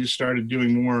point on, I just started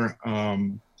doing more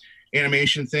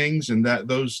animation things and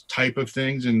those type of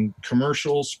things, and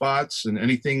commercial spots, and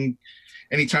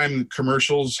anytime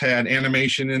commercials had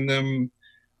animation in them,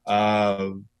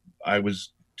 I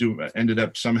ended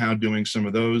up somehow doing some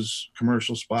of those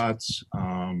commercial spots.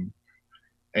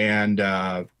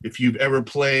 If you've ever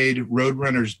played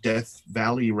Roadrunner's Death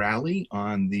Valley Rally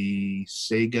on the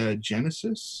Sega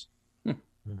Genesis,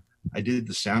 I did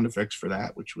the sound effects for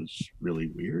that, which was really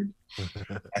weird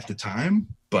at the time.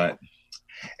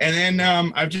 And then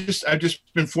I've just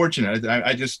been fortunate.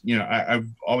 I've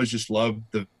always just loved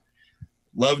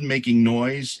making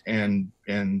noise and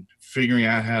figuring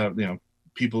out how, you know,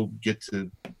 people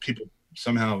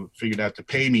somehow figured out to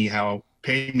pay me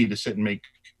to sit and make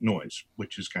noise,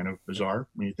 which is kind of bizarre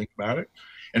when you think about it,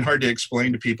 and hard to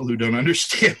explain to people who don't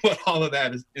understand what all of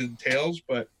that entails.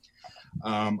 But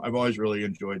I've always really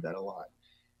enjoyed that a lot.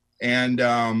 And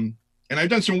I've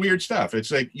done some weird stuff.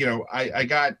 It's like, you know, I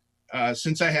got,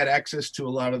 since I had access to a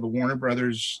lot of the Warner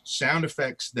Brothers sound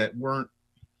effects that weren't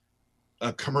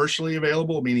commercially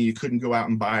available, meaning you couldn't go out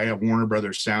and buy a Warner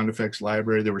Brothers sound effects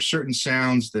library. There were certain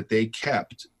sounds that they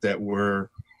kept that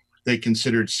they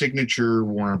considered signature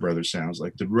Warner Brothers sounds,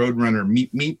 like the Roadrunner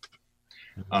Meep Meep,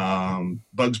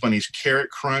 Bugs Bunny's Carrot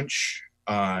Crunch.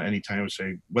 Anytime I would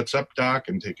say, "What's up, Doc?"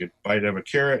 and take a bite of a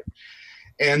carrot.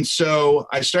 And so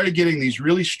I started getting these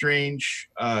really strange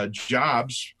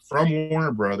jobs from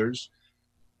Warner Brothers,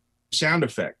 sound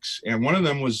effects. And one of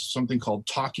them was something called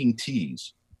Talking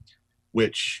Tees,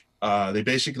 which they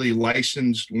basically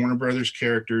licensed Warner Brothers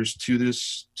characters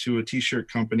to a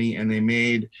t-shirt company, and they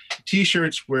made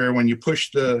t-shirts where when you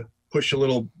push a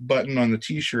little button on the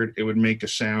t-shirt, it would make a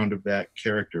sound of that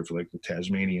character, for like the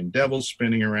Tasmanian Devil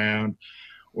spinning around,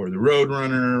 or the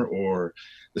Roadrunner, or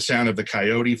the sound of the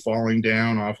coyote falling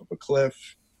down off of a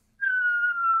cliff.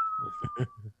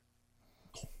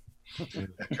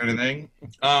 That kind of thing.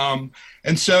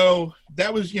 And so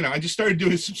that was, you know, I just started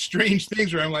doing some strange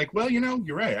things where I'm like, well, you know,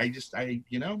 you're right.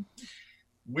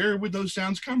 Where would those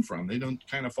sounds come from? They don't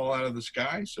kind of fall out of the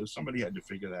sky. So somebody had to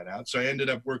figure that out. So I ended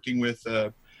up working with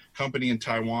a company in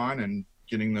Taiwan and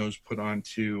getting those put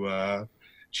onto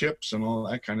chips and all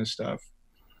that kind of stuff.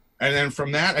 And then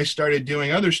from that, I started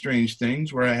doing other strange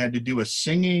things where I had to do a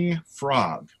singing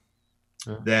frog,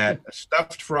 a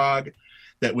stuffed frog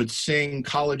that would sing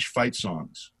college fight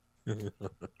songs.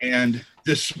 And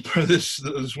this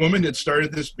woman had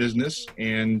started this business,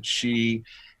 and she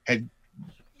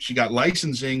got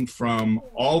licensing from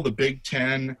all the Big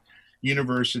Ten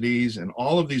universities and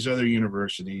all of these other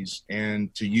universities,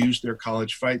 and to use their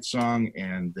college fight song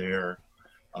and their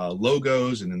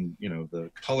logos, and then, you know, the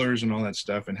colors and all that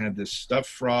stuff, and had this stuffed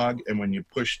frog. And when you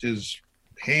pushed his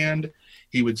hand,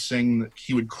 he would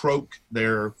croak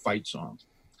their fight song.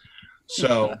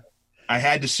 So I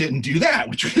had to sit and do that,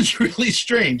 which was really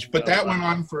strange. But that went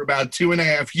on for about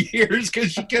 2.5 years,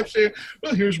 because she kept saying,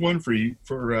 well, here's one for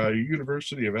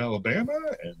University of Alabama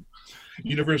and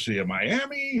University of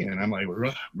Miami. And I'm like,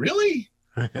 really?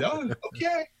 No?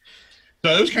 Okay. So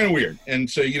it was kind of weird. And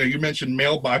so, you know, you mentioned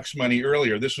Mailbox Money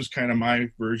earlier. This was kind of my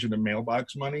version of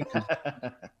Mailbox Money.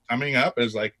 Coming up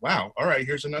as like, wow, all right,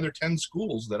 here's another 10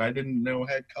 schools that I didn't know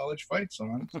had college fight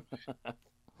songs.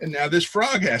 and now this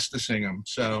frog has to sing them.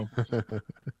 So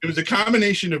it was a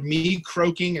combination of me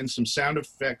croaking and some sound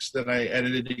effects that I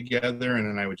edited together, and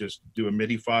then I would just do a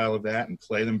MIDI file of that and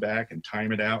play them back and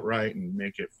time it out right and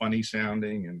make it funny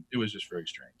sounding, and it was just very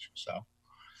strange. So,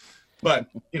 but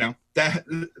that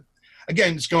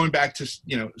again, it's going back to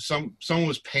someone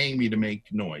was paying me to make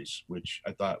noise, which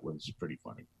I thought was pretty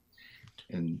funny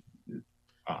and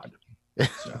odd.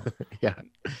 So. Yeah.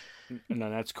 No,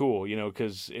 that's cool,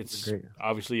 because it's Great.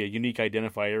 obviously a unique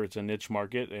identifier. It's a niche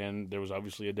market, and there was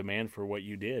obviously a demand for what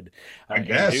you did. I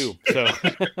guess. And do. So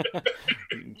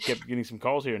kept getting some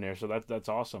calls here and there, so that's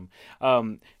awesome.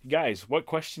 Guys, what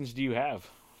questions do you have?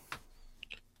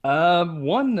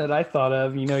 One that I thought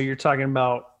of, you're talking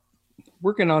about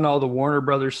working on all the Warner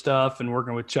Brothers stuff and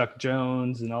working with Chuck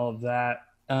Jones and all of that.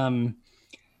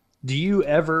 Do you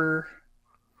ever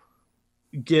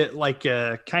get like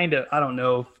a kind of, I don't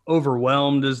know if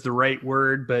overwhelmed is the right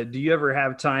word, but do you ever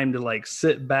have time to like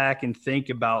sit back and think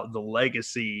about the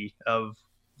legacy of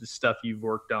the stuff you've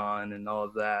worked on and all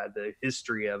of that, the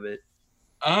history of it?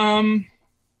 And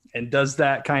does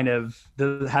that kind of,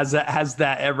 has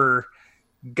that ever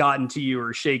gotten to you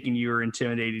or shaken you or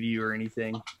intimidated you or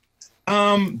anything?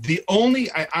 The only,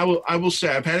 I will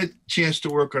say I've had a chance to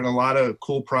work on a lot of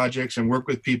cool projects and work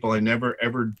with people I never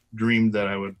ever dreamed that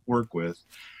I would work with.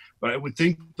 But I would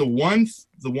think the one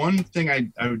thing I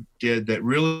did that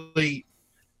really,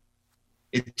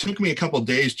 it took me a couple of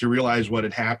days to realize what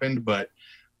had happened, but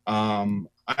I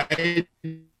had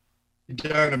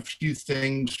done a few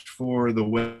things for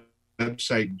the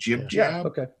website Jib Jab.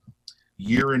 Okay.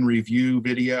 Year in review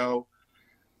video.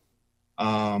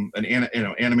 An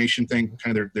animation thing,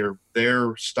 kind of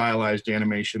their stylized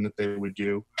animation that they would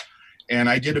do, and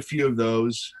I did a few of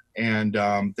those, and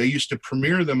they used to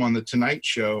premiere them on the Tonight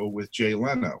Show with Jay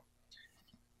Leno.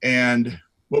 And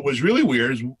what was really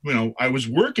weird is, I was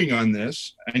working on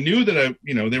this. I knew that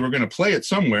they were going to play it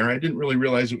somewhere. I didn't really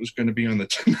realize it was going to be on the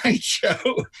Tonight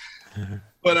Show,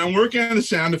 but I'm working on the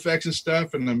sound effects and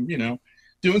stuff, and I'm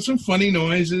doing some funny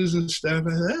noises and stuff.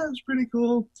 I thought, that was pretty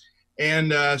cool.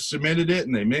 And submitted it,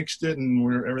 and they mixed it,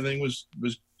 and everything was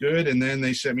good. And then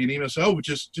they sent me an email. So,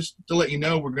 just to let you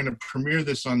know, we're going to premiere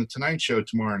this on the Tonight Show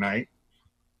tomorrow night.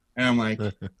 And I'm like,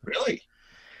 really?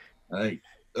 Like,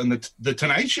 on the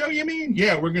Tonight Show, you mean?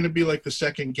 Yeah, we're going to be like the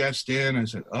second guest in. I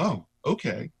said, oh,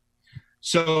 okay.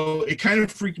 So it kind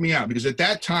of freaked me out because at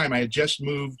that time I had just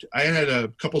moved. I had a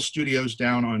couple studios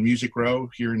down on Music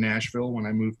Row here in Nashville when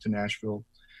I moved to Nashville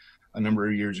a number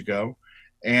of years ago.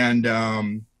 And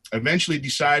eventually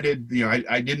decided,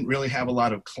 I didn't really have a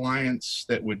lot of clients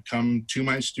that would come to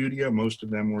my studio. Most of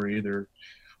them were either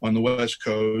on the West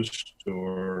Coast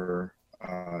or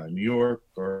New York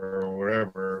or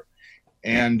wherever.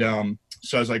 And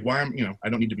so I was like, why I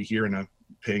don't need to be here and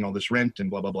paying all this rent and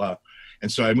blah, blah, blah.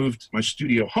 And so I moved my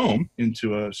studio home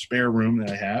into a spare room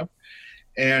that I have.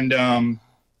 And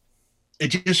it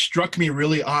just struck me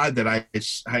really odd that I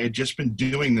had just been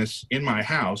doing this in my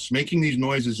house, making these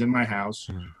noises in my house,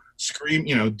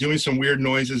 doing some weird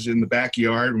noises in the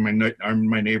backyard. And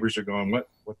my neighbors are going, what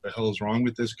the hell is wrong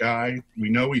with this guy? We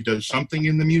know he does something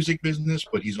in the music business,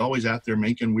 but he's always out there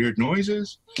making weird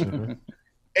noises.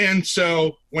 And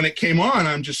so when it came on,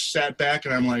 I'm just sat back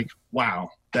and I'm like, wow,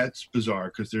 that's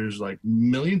bizarre. Because there's like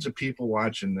millions of people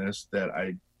watching this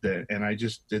and I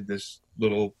just did these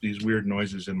weird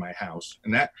noises in my house.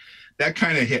 And that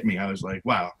kind of hit me. I was like,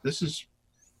 wow, that's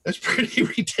pretty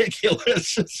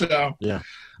ridiculous. So, yeah.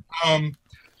 I've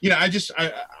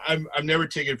never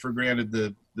taken for granted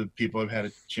the people I've had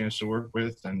a chance to work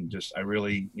with, and just, I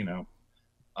really,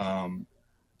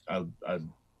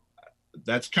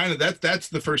 that's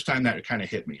the first time that it kind of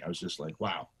hit me. I was just like,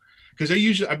 wow. Because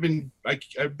I've been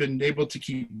able to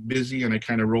keep busy, and I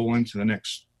kind of roll into the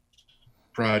next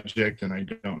project, and I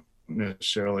don't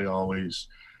necessarily always,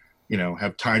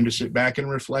 have time to sit back and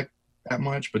reflect that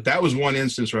much. But that was one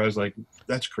instance where I was like,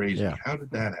 that's crazy. Yeah. How did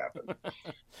that happen?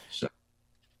 So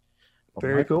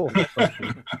very cool.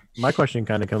 My question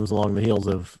kind of comes along the heels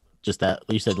of just that.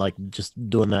 You said like just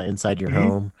doing that inside your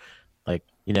home, like,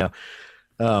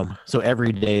 so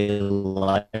everyday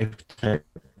life type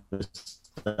of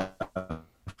stuff,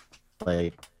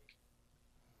 like,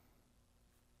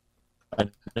 I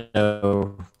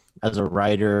know as a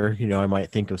writer, I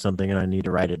might think of something and I need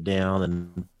to write it down,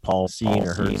 and Paul's seen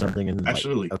or heard something, and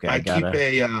absolutely. Like, okay, I keep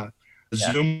a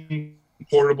Zoom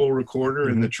portable recorder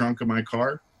in the trunk of my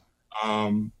car.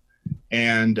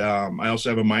 And I also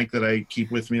have a mic that I keep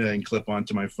with me that I can clip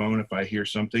onto my phone if I hear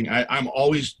something. I'm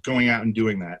always going out and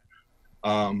doing that.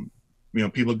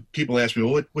 People ask me,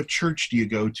 well, what church do you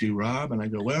go to, Rob? And I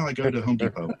go, well, I go to Home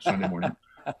Depot Sunday morning.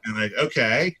 And like,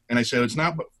 okay. And I said, it's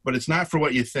not, but it's not for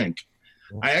what you think.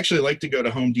 I actually like to go to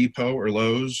Home Depot or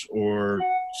Lowe's or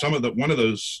one of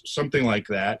those, something like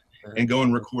that, and go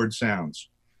and record sounds.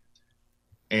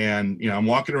 And, you know, I'm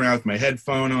walking around with my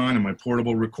headphone on and my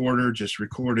portable recorder, just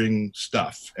recording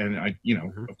stuff. And I, you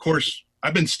know, of course,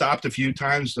 I've been stopped a few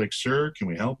times, like, sir, can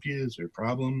we help you? Is there a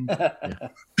problem?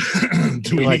 Can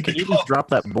you just drop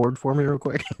that board for me real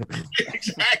quick?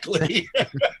 Exactly.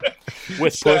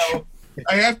 With push. So,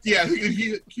 I have to, yeah. Can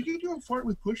you do a fart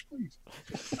with push, please?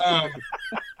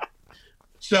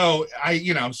 So so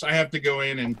I have to go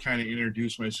in and kind of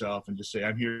introduce myself and just say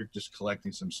I'm here just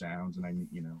collecting some sounds, and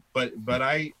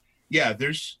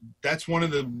that's one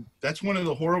of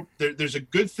the horrible. There's a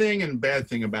good thing and bad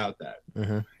thing about that.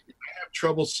 Mm-hmm. I have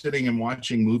trouble sitting and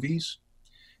watching movies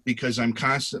because I'm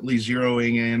constantly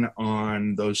zeroing in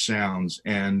on those sounds,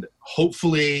 and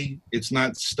hopefully it's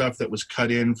not stuff that was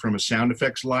cut in from a sound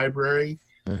effects library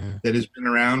that has been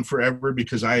around forever,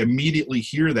 because I immediately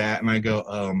hear that and I go,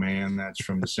 oh man, that's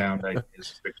from the Sound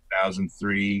Ideas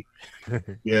 6003.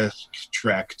 Yes,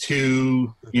 track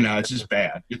 2. You know, it's just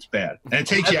bad. It's bad. And it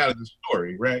takes you out of the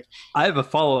story, right? I have a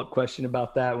follow-up question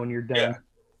about that when you're done. Yeah.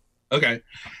 Okay.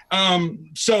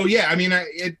 So yeah, I mean,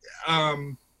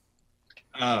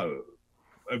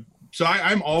 so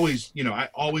I'm always,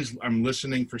 I'm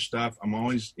listening for stuff. I'm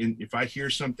always if I hear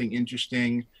something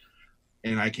interesting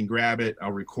and I can grab it,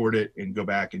 I'll record it and go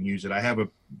back and use it. I have a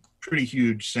pretty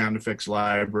huge sound effects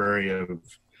library of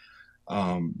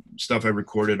stuff I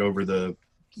recorded over the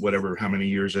how many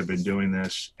years I've been doing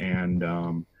this.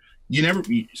 And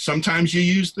sometimes you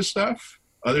use the stuff,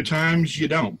 other times you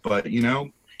don't. But,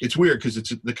 it's weird because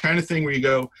it's the kind of thing where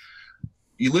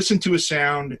you listen to a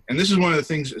sound, and this is one of the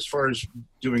things as far as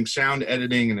doing sound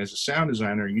editing and as a sound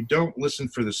designer, you don't listen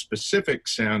for the specific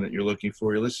sound that you're looking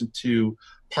for. You listen to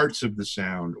parts of the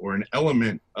sound or an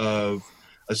element of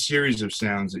a series of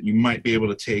sounds that you might be able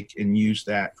to take and use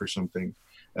that for something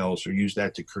else, or use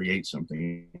that to create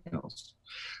something else.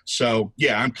 So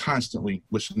yeah, I'm constantly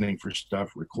listening for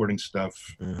stuff, recording stuff,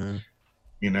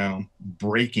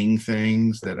 breaking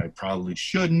things that I probably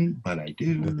shouldn't, but I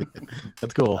do.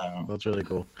 That's cool. That's really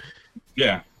cool.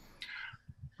 Yeah.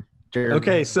 Jared.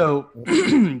 Okay, so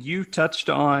you touched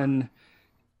on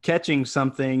catching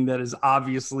something that is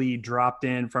obviously dropped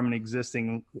in from an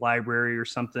existing library or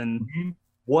something.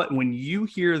 When you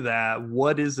hear that,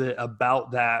 what is it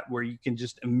about that where you can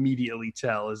just immediately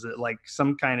tell? Is it like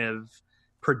some kind of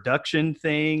production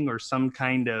thing or some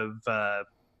kind of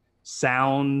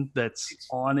sound that's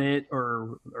on it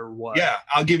or what? Yeah,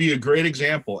 I'll give you a great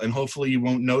example, and hopefully you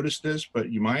won't notice this,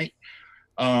 but you might.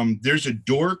 There's a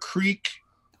door creak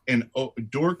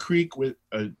with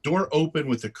a door open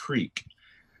with a creak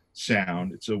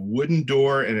sound. It's a wooden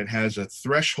door and it has a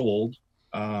threshold,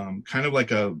 kind of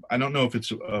like I don't know if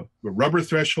it's a rubber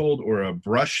threshold or a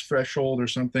brush threshold or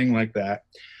something like that.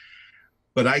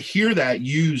 But I hear that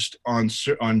used on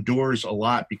doors a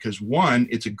lot because, one,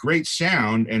 it's a great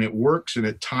sound and it works and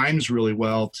it times really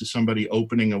well to somebody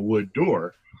opening a wood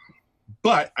door.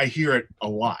 But I hear it a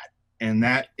lot, and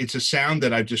that it's a sound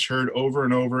that I've just heard over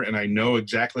and over, and I know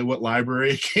exactly what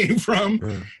library it came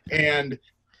from. And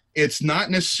it's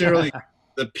not necessarily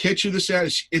the pitch of the sound;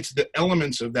 it's the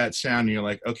elements of that sound. And you're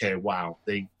like, okay, wow,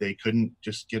 they couldn't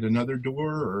just get another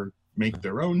door or make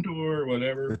their own door or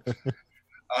whatever.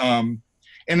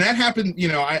 And that happened,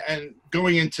 and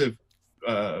going into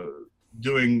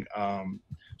doing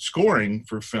scoring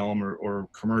for film or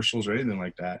commercials or anything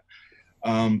like that.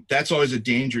 That's always a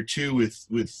danger too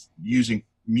with using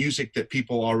music that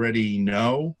people already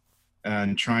know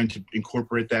and trying to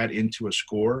incorporate that into a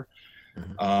score,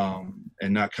 and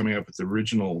not coming up with the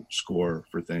original score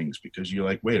for things, because you're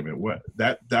like, wait a minute, what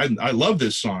that I love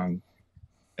this song.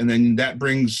 And then that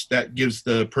gives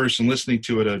the person listening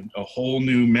to it a whole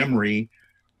new memory,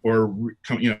 or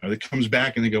it comes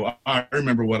back and they go, I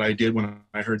remember what I did when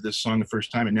I heard this song the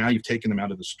first time, and now you've taken them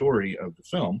out of the story of the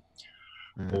film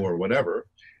or whatever,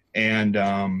 and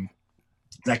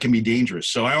that can be dangerous.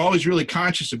 So I'm always really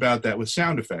conscious about that with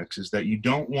sound effects, is that you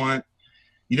don't want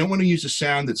to use a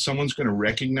sound that someone's going to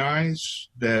recognize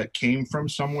that came from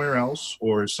somewhere else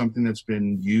or something that's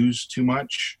been used too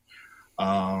much.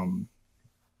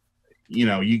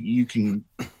 You can,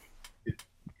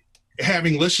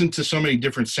 having listened to so many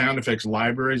different sound effects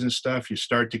libraries and stuff, you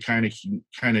start to kind of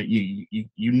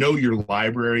your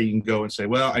library. You can go and say,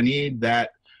 well, I need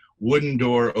that wooden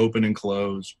door open and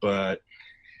close, but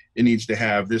it needs to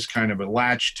have this kind of a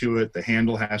latch to it. The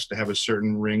handle has to have a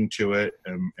certain ring to it,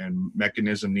 and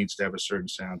mechanism needs to have a certain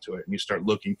sound to it. And you start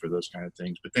looking for those kind of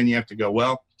things. But then you have to go,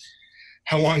 well,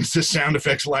 how long has this sound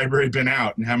effects library been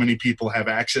out, and how many people have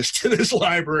access to this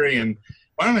library, and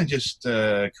why don't I just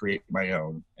create my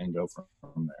own and go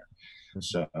from there.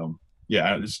 So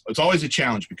yeah, it's always a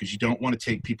challenge because you don't want to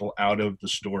take people out of the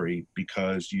story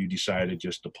because you decided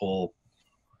just to pull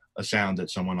a sound that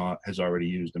someone has already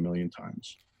used a million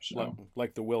times. So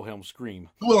like the Wilhelm scream.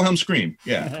 Wilhelm scream,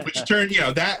 yeah. Which turned,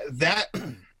 that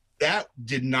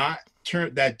did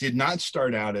not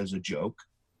start out as a joke.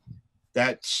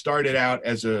 That started out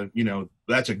as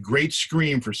that's a great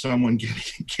scream for someone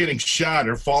getting shot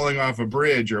or falling off a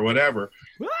bridge or whatever.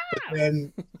 But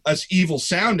then us evil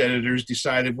sound editors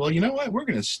decided, well, you know what? We're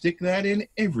going to stick that in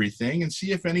everything and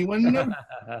see if anyone knows.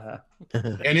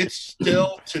 And it's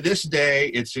still, to this day,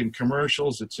 it's in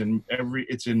commercials. It's in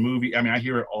movie. I mean, I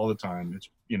hear it all the time.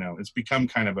 It's become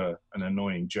kind of an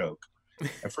annoying joke.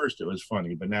 At first it was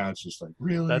funny, but now it's just like,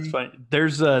 really? That's funny.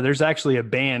 There's actually a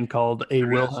band called A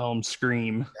Wilhelm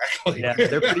Scream. Exactly. Yeah,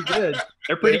 they're pretty good.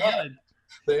 They're pretty good.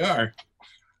 They are.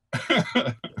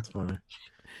 That's funny.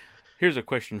 Here's a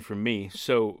question from me.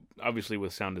 So obviously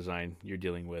with sound design, you're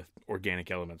dealing with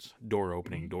organic elements, door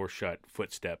opening, door shut,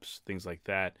 footsteps, things like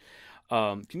that.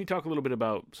 Can you talk a little bit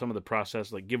about some of the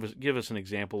process? Like give us an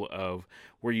example of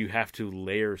where you have to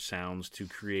layer sounds to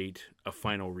create a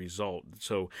final result.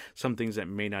 So some things that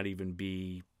may not even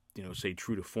be, say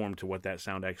true to form to what that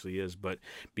sound actually is, but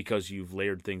because you've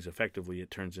layered things effectively,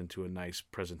 it turns into a nice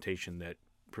presentation that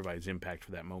provides impact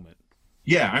for that moment.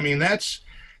 Yeah, I mean that's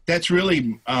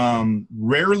really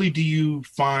rarely do you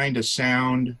find a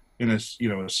sound in a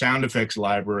sound effects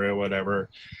library or whatever.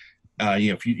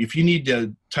 If you need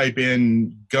to type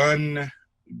in gun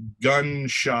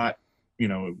shot,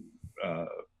 a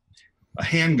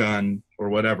handgun or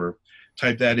whatever,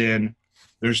 type that in.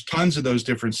 There's tons of those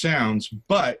different sounds,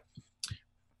 but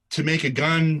to make a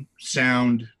gun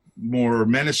sound more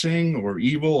menacing or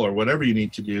evil or whatever you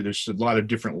need to do, there's a lot of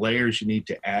different layers you need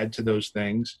to add to those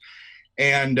things.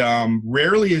 And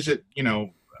rarely is it,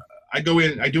 I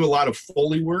do a lot of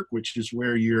Foley work, which is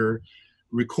where you're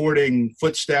recording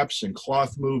footsteps and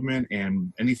cloth movement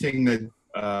and anything that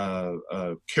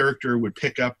a character would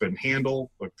pick up and handle.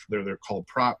 They're called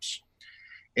props.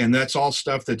 And that's all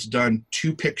stuff that's done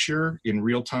to picture in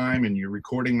real time, and you're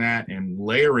recording that and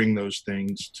layering those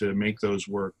things to make those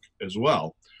work as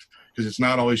well. Because it's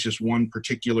not always just one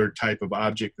particular type of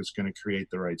object that's going to create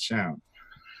the right sound.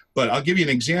 But I'll give you an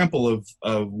example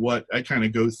of what I kind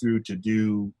of go through to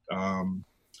do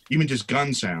even just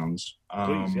gun sounds.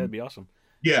 Please, that'd be awesome.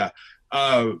 Yeah.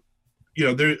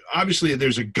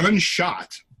 There's a gun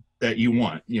shot that you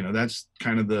want. That's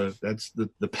kind of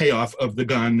the payoff of the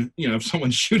gun. If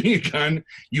someone's shooting a gun,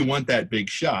 you want that big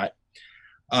shot.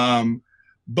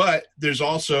 But there's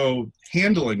also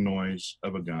handling noise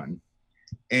of a gun.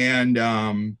 And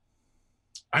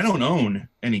I don't own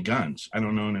any guns. I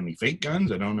don't own any fake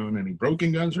guns. I don't own any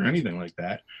broken guns or anything like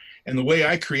that. And the way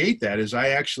I create that is I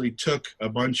actually took a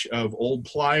bunch of old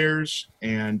pliers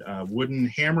and a wooden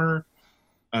hammer,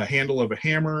 a handle of a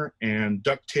hammer, and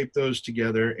duct tape those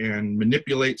together and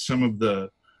manipulate some of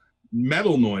the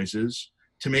metal noises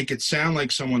to make it sound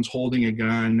like someone's holding a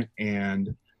gun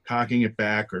and cocking it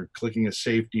back or clicking a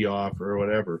safety off or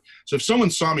whatever. So if someone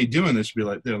saw me doing this,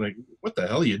 they're like, what the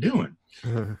hell are you doing?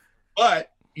 But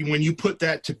when you put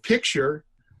that to picture,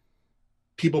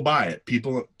 people buy it.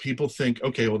 People think,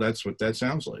 okay, well, that's what that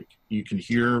sounds like. You can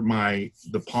hear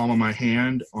the palm of my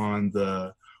hand on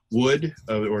the wood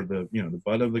or the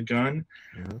butt of the gun,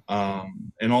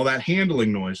 and all that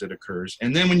handling noise that occurs.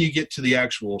 And then when you get to the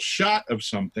actual shot of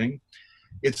something,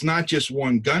 it's not just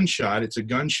one gunshot. It's a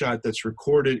gunshot that's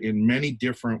recorded in many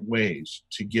different ways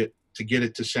to get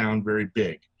it to sound very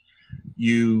big.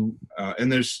 It's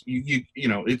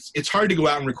hard to go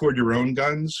out and record your own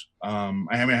guns. I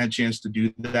haven't had a chance to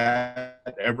do that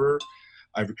ever.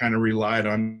 I've kind of relied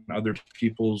on other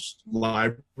people's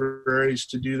libraries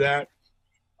to do that.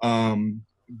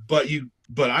 But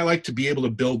I like to be able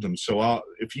to build them. So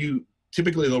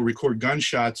typically they'll record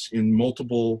gunshots in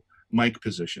multiple mic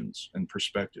positions and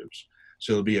perspectives.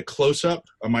 So it'll be a close-up,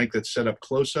 a mic that's set up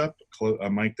close-up, a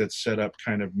mic that's set up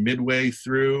kind of midway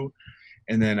through,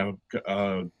 and then a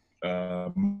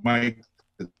mic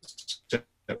that's set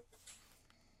up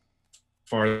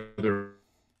farther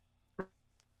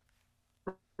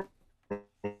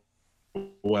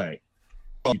away.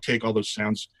 You take all those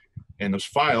sounds and those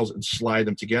files and slide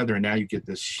them together, and now you get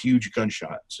this huge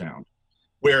gunshot sound.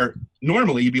 Where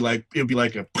normally it'd be like a,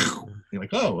 you're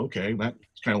like, oh, okay, that's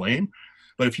kind of lame.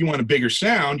 But if you want a bigger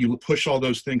sound, you push all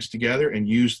those things together and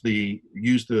use the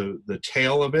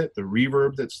tail of it, the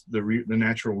reverb the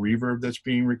natural reverb that's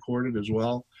being recorded as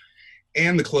well,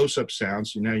 and the close-up sound.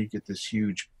 So now you get this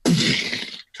huge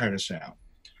kind of sound.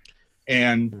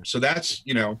 And so that's,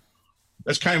 you know,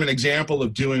 that's kind of an example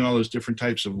of doing all those different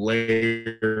types of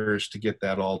layers to get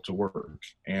that all to work.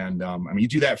 And I mean, you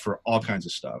do that for all kinds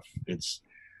of stuff. It's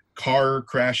car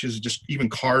crashes, just even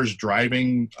cars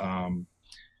driving,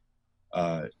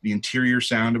 the interior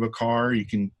sound of a car. You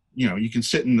can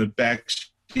sit in the back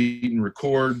seat and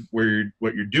record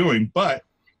what you're doing, but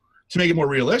to make it more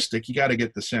realistic, you got to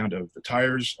get the sound of the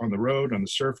tires on the road, on the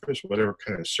surface, whatever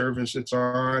kind of surface it's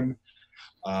on,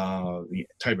 the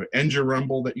type of engine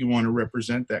rumble that you want to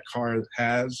represent that car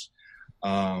has,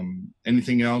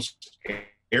 anything else,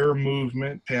 air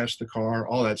movement past the car,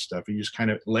 all that stuff. You just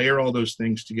kind of layer all those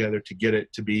things together to get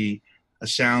it to be a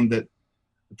sound that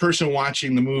the person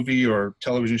watching the movie or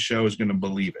television show is going to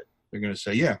believe it. They're going to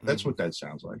say, yeah, that's what that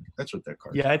sounds like. That's what that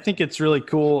car. Yeah, I think it's really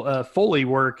cool. Foley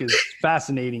work is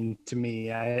fascinating to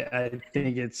me. I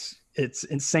think it's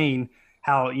insane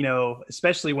how, you know,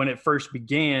 especially when it first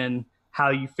began, how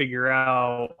you figure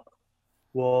out,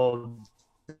 well,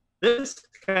 this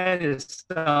kind of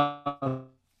sounds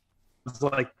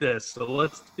like this. So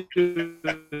let's do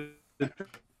it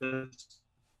this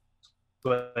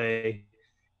way.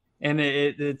 And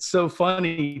it's so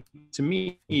funny to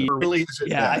me. Really,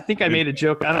 yeah, I think I made a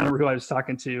joke. I don't remember who I was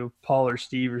talking to, Paul or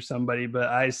Steve or somebody, but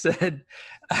I said,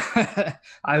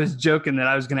 I was joking that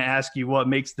I was going to ask you what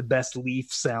makes the best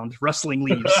leaf sound, rustling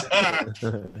leaves.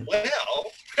 Well,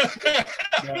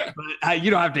 but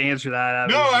you don't have to answer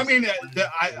that. I mean,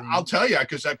 I'll tell you,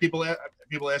 because people ask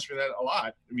me that a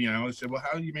lot. You know, I said, well,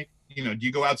 how do you make, you know, do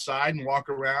you go outside and walk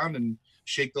around and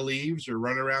shake the leaves or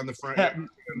run around the front yard?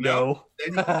 No.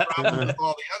 Then you have a problem with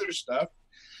all the other stuff.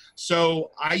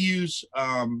 So I use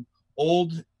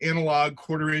old analog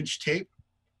 1/4-inch tape.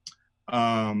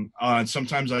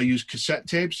 Sometimes I'll use cassette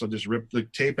tapes. I'll just rip the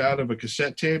tape out of a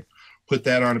cassette tape, put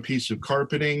that on a piece of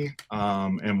carpeting,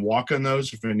 and walk on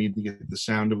those if I need to get the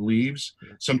sound of leaves.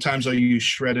 Sometimes I'll use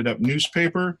shredded up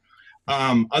newspaper.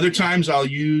 Other times I'll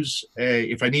use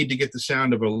if I need to get the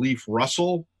sound of a leaf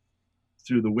rustle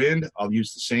through the wind, I'll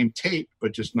use the same tape,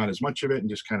 but just not as much of it, and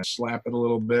just kind of slap it a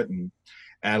little bit and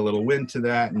add a little wind to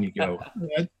that, and you go,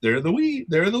 there are the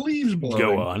leaves blowing.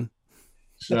 Go on.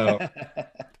 So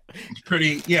it's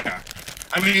pretty, yeah.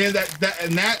 I mean,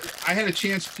 that I had a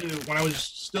chance to, when I was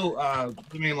still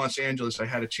living in Los Angeles, I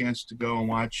had a chance to go and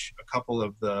watch a couple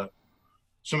of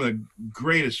some of the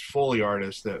greatest Foley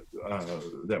artists that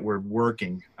were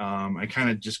working. I kind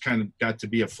of got to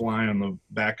be a fly on the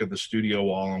back of the studio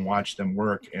wall and watch them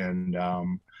work, and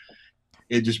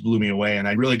it just blew me away. And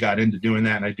I really got into doing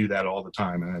that, and I do that all the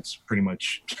time. And that's pretty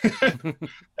much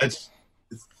that's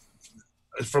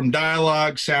from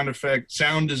dialogue, sound effect,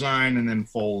 sound design, and then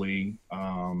Foley,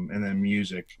 and then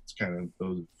music. It's kind of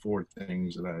those 4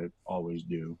 things that I always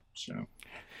do.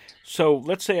 So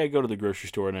let's say I go to the grocery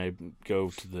store and I go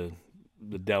to the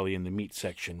deli in the meat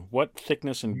section. What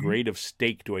thickness and grade of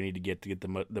steak do I need to get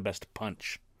the best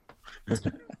punch?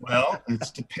 Well,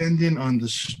 it's dependent on the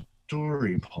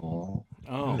story, Paul.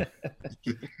 Oh, It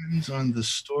depends on the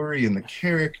story and the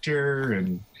character,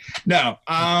 and no,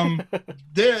 I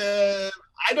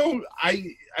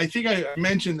think I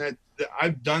mentioned that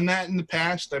I've done that in the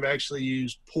past. I've actually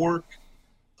used pork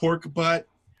butt.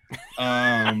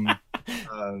 A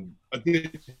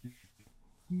good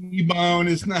T-bone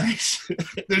is nice.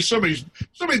 There's so many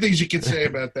things you can say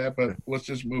about that, but let's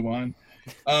just move on.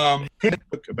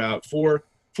 About four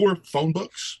phone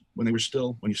books when you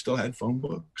still had phone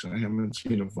books. I haven't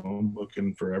seen a phone book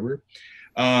in forever.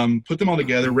 Put them all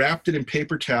together, wrapped it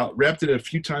a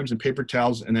few times in paper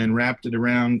towels, and then wrapped it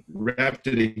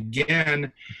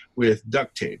again with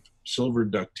duct tape, silver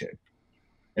duct tape,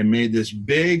 and made this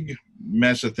big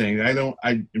mess of things.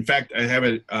 In fact, I have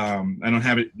it. I don't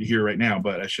have it here right now,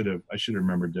 but I should have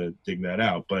remembered to dig that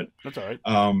out. But that's all right.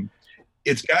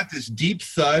 It's got this deep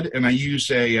thud, and I use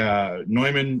a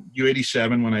Neumann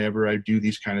U87 whenever I do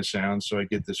these kind of sounds, so I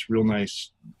get this real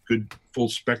nice, good full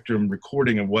spectrum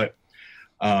recording of what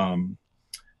I'm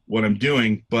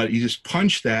doing. But you just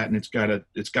punch that, and it's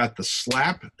got the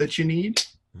slap that you need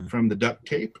from the duct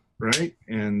tape, right?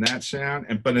 And that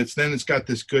sound, but it's got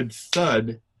this good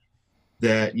thud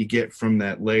that you get from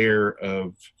that layer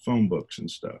of phone books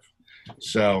and stuff.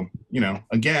 So, you know,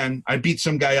 again, I beat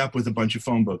some guy up with a bunch of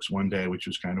phone books one day, which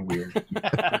was kind of weird.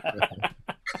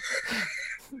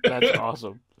 That's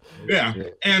awesome. Yeah.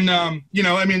 And, you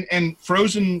know, I mean, and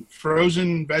frozen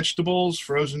vegetables,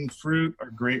 frozen fruit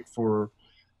are great for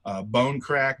bone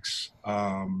cracks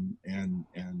and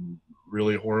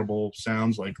really horrible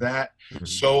sounds like that. Mm-hmm.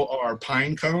 So are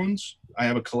pine cones. I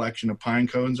have a collection of pine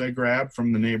cones I grabbed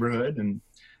from the neighborhood and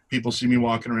people see me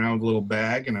walking around with a little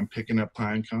bag and I'm picking up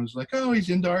pine cones, like, oh, he's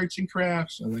into arts and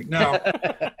crafts. I'm like, no,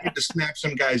 I need to snap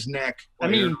some guy's neck. I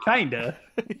mean, kinda.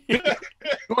 You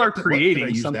are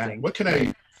creating something. What can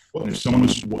I? Well, if someone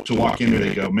was to walk in there,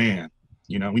 they go, man,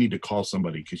 we need to call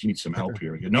somebody because you need some help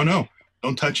here. I go, no,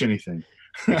 don't touch anything.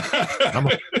 I'm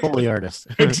a Foley artist.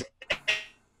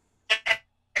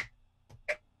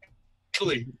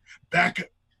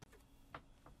 Back.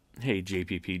 Hey,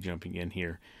 JPP jumping in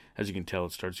here. As you can tell,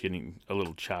 it starts getting a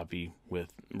little choppy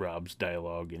with Rob's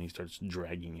dialogue, and he starts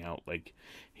dragging out like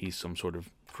he's some sort of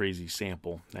crazy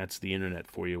sample. That's the internet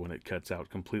for you when it cuts out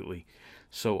completely.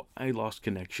 So I lost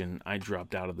connection. I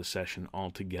dropped out of the session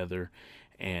altogether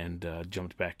and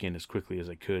jumped back in as quickly as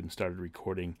I could and started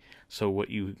recording. So what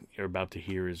you are about to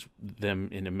hear is them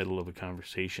in the middle of a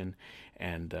conversation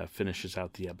and finishes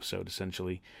out the episode,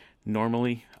 essentially.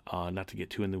 Normally, not to get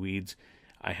too in the weeds,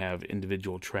 I have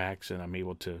individual tracks and I'm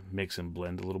able to mix and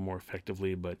blend a little more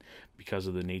effectively, but because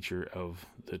of the nature of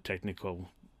the technical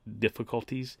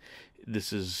difficulties,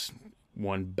 this is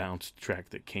one bounced track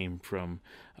that came from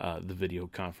the video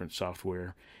conference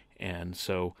software. And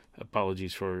so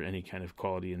apologies for any kind of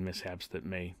quality and mishaps that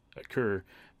may occur,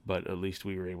 but at least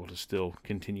we were able to still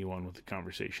continue on with the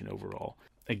conversation overall.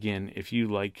 Again, if you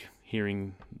like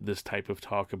hearing this type of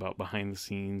talk about behind the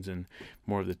scenes and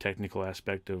more of the technical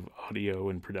aspect of audio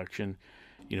and production,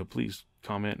 please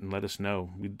comment and let us know.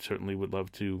 We certainly would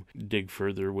love to dig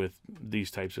further with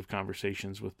these types of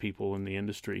conversations with people in the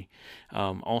industry.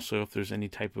 Also, if there's any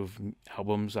type of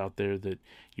albums out there that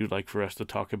you'd like for us to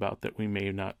talk about that we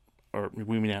may not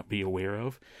be aware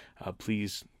of,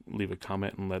 please leave a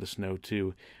comment and let us know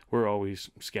too. We're always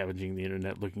scavenging the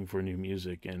internet looking for new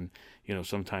music, and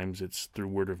sometimes it's through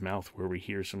word of mouth where we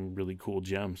hear some really cool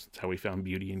gems. That's how we found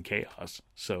Beauty and Chaos.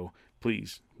 So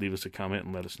please leave us a comment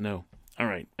and let us know. All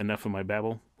right, enough of my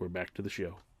babble. We're back to the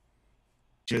show.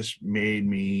 Just made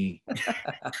me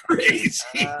crazy.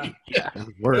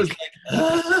 Work.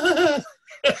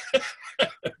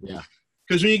 Yeah.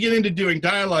 Because when you get into doing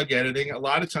dialogue editing, a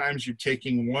lot of times you're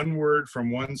taking one word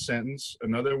from one sentence,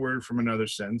 another word from another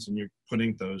sentence, and you're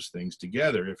putting those things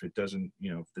together. If it doesn't,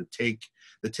 if the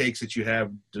takes that you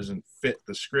have doesn't fit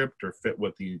the script or fit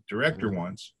what the director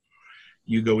wants,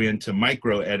 you go into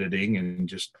micro editing and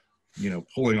just,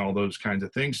 pulling all those kinds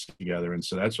of things together. And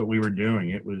so that's what we were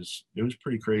doing. It was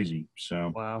pretty crazy.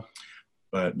 So, wow.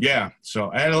 But yeah, so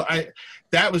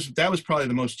that was probably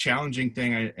the most challenging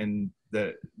thing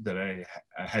that I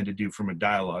had to do from a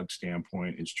dialogue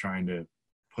standpoint, is trying to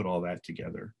put all that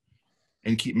together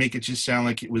and make it just sound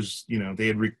like it was, they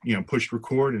had pushed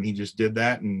record and he just did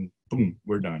that and boom,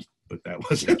 we're done. But that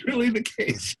wasn't really the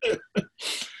case.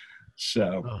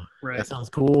 So right. That sounds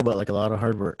cool, but like a lot of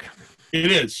hard work.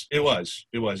 It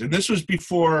was. And this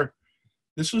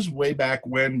was way back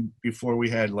when, before we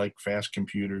had like fast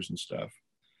computers and stuff.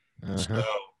 Uh-huh. So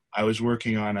I was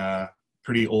working on a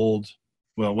pretty old,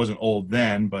 well, it wasn't old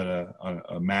then, but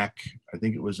a Mac, I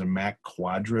think it was a Mac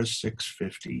Quadra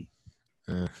 650,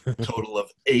 total of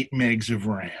 8 megs of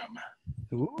RAM.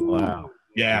 Ooh. Wow.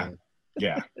 Yeah.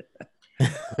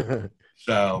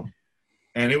 So,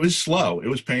 and it was slow. It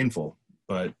was painful,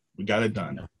 but we got it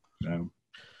done. So.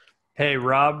 Hey,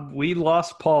 Rob, we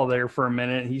lost Paul there for a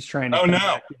minute. He's trying to come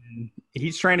back in.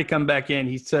 He's trying to come back in.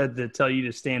 He said to tell you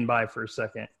to stand by for a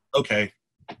second. Okay.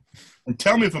 And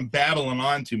tell me if I'm babbling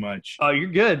on too much. Oh, you're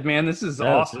good, man. This is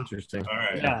awesome. Interesting. All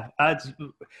right. Yeah,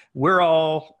 we're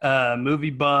all movie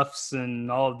buffs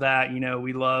and all of that.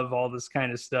 We love all this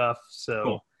kind of stuff. So,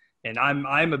 cool. And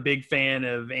I'm a big fan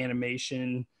of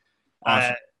animation.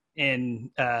 Awesome. And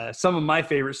some of my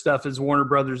favorite stuff is Warner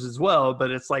Brothers as well,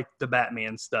 but it's like the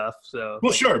Batman stuff. So,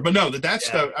 well, sure, but no, that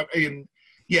stuff. I mean,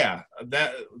 yeah,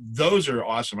 those are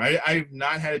awesome. I've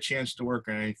not had a chance to work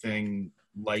on anything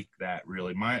like that,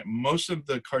 really. Most of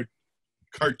the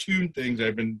cartoon things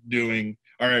I've been doing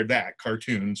are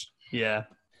cartoons. Yeah.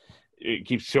 It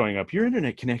keeps showing up. Your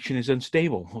internet connection is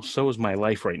unstable. Well, so is my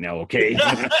life right now. Okay. Get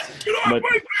off my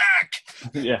back.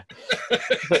 Yeah.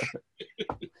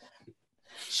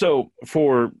 So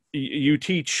for you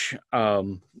teach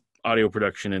audio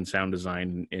production and sound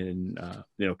design in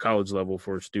college level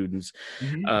for students.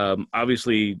 Mm-hmm.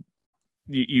 Obviously,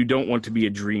 you don't want to be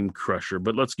a dream crusher,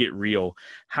 but let's get real.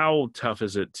 How tough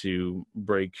is it to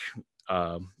break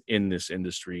in this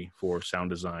industry for sound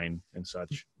design and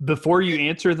such? Before you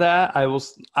answer that,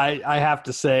 I have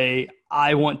to say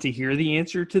I want to hear the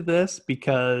answer to this,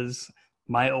 because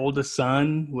my oldest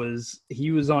son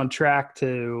he was on track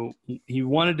he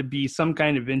wanted to be some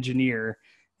kind of engineer,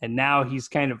 and now he's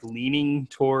kind of leaning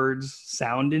towards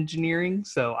sound engineering.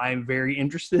 So I'm very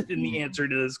interested in the answer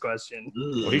to this question.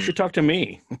 Well, he should talk to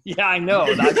me. Yeah, I know.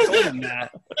 I've told him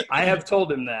that. I have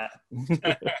told him that.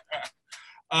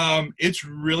 It's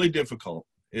really difficult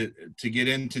to get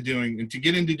into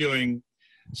doing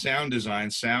sound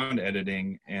design, sound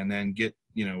editing, and then get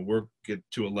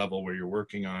to a level where you're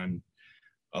working on,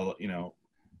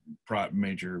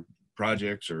 major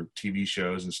projects or TV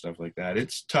shows and stuff like that.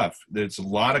 It's tough. There's a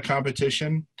lot of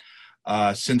competition.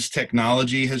 Since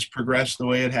technology has progressed the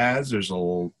way it has, there's a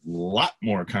lot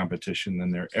more competition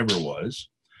than there ever was.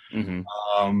 Mm-hmm.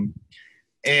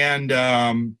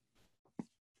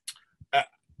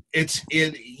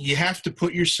 You have to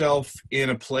put yourself in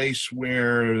a place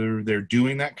where they're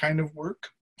doing that kind of work.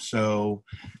 So,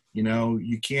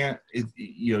 you can't,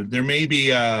 there may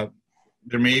be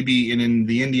in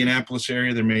the Indianapolis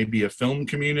area, there may be a film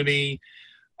community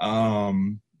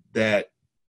that,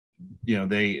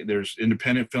 there's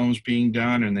independent films being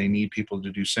done and they need people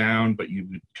to do sound, but you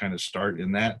would kind of start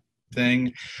in that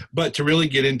thing. But to really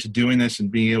get into doing this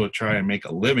and being able to try and make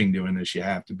a living doing this, you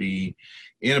have to be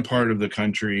in a part of the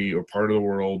country or part of the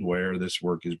world where this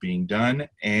work is being done.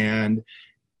 And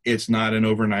it's not an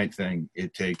overnight thing.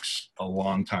 It takes a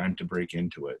long time to break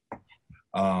into it.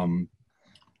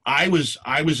 I was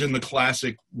in the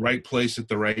classic right place at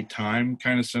the right time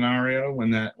kind of scenario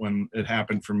when it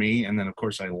happened for me. And then of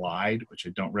course I lied, which I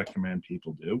don't recommend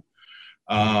people do.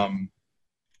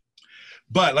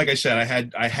 But like I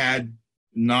said, I had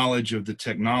knowledge of the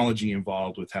technology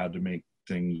involved with how to make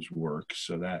things work.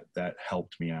 So that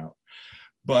helped me out.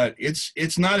 But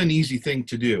it's not an easy thing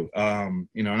to do.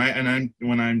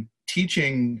 When I'm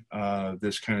teaching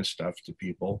this kind of stuff to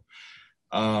people,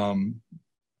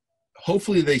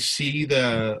 hopefully they see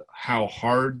how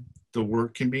hard the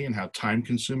work can be and how time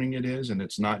consuming it is. And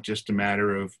it's not just a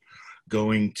matter of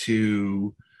going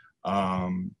to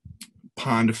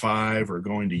Pondify or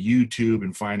going to YouTube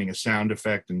and finding a sound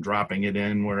effect and dropping it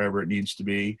in wherever it needs to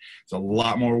be. It's a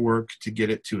lot more work to get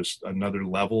it to another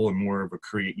level and more of a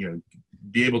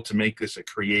be able to make this a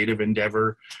creative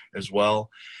endeavor as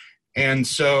well. And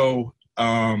so,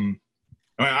 I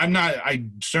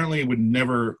certainly would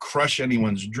never crush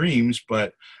anyone's dreams,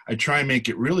 but I try and make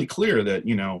it really clear that,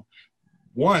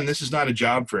 one, this is not a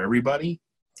job for everybody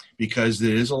because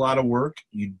there is a lot of work.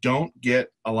 You don't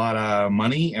get a lot of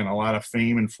money and a lot of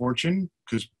fame and fortune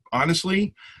because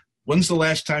honestly, when's the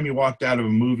last time you walked out of a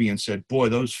movie and said, boy,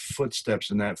 those footsteps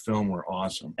in that film were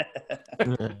awesome?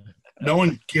 No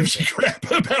one gives a crap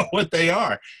about what they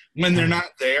are. When they're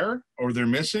not there or they're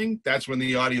missing, that's when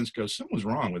the audience goes, something's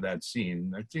wrong with that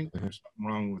scene. I think there's something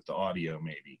wrong with the audio,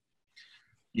 maybe.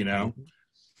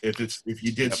 If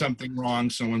you did something wrong,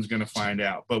 someone's going to find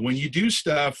out. But when you do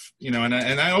stuff, and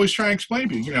I always try and explain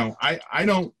to you, I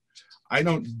don't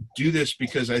do this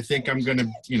because I think I'm going to,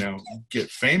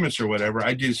 get famous or whatever.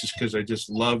 I do this just because I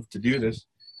just love to do this.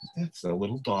 That's a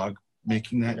little dog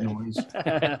making that noise.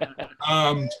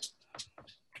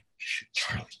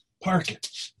 Charlie, park it.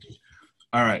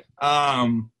 All right.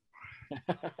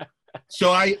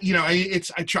 So I'm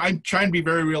trying to be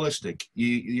very realistic.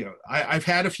 I've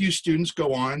had a few students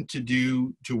go on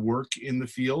to work in the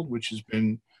field, which has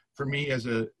been, for me as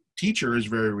a teacher, is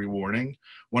very rewarding.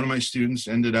 One of my students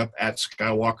ended up at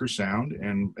Skywalker Sound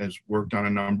and has worked on a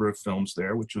number of films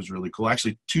there, which was really cool.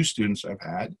 Actually, 2 students I've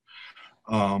had.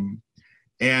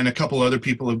 And a couple other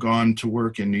people have gone to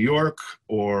work in New York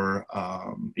or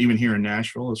even here in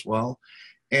Nashville as well.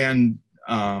 And,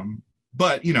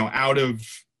 but, out of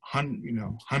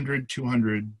 100,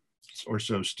 200 or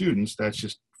so students, that's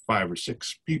just 5 or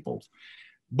 6 people.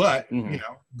 But,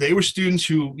 they were students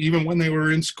who, even when they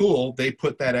were in school, they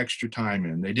put that extra time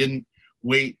in. They didn't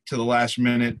wait to the last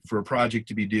minute for a project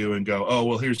to be due and go, oh,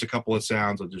 well, here's a couple of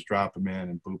sounds. I'll just drop them in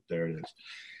and boop, there it is.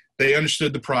 They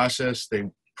understood the process. They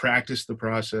practiced the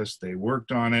process. They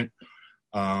worked on it.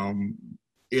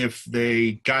 If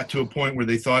they got to a point where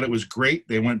they thought it was great,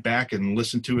 they went back and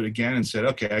listened to it again and said,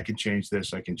 okay, I can change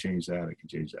this. I can change that. I can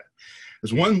change that.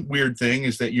 There's one weird thing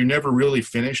is that you're never really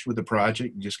finished with the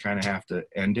project. You just kind of have to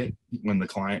end it when the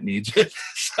client needs it.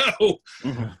 So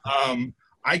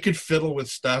I could fiddle with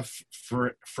stuff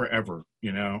forever,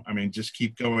 just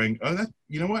keep going. Oh, that,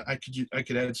 you know what? I could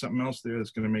add something else there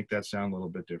that's going to make that sound a little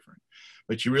bit different.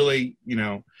 But you really,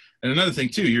 and another thing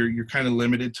too, you're kind of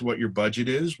limited to what your budget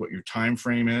is, what your time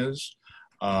frame is.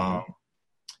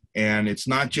 And it's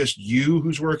not just you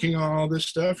who's working on all this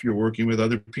stuff. You're working with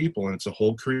other people, and it's a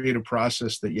whole creative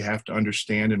process that you have to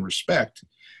understand and respect,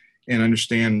 and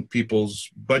understand people's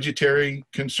budgetary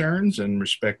concerns and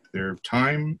respect their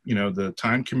time, the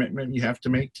time commitment you have to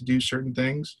make to do certain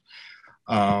things.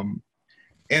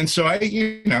 And so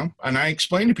and I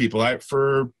explain to people,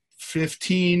 for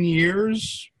 15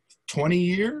 years, 20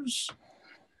 years,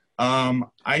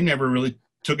 I never really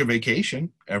took a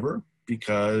vacation ever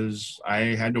because I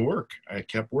had to work. I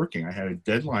kept working. I had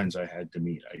deadlines I had to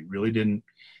meet. I really didn't,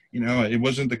 it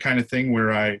wasn't the kind of thing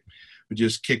where I would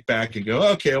just kick back and go,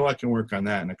 okay, well, I can work on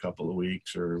that in a couple of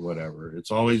weeks or whatever.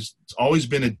 It's always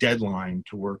been a deadline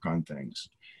to work on things.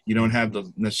 You don't have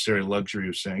the necessary luxury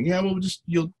of saying, yeah, well,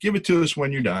 you'll give it to us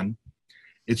when you're done.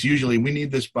 It's usually, we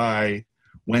need this by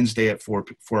Wednesday at 4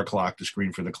 o'clock to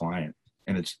screen for the client.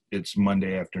 And it's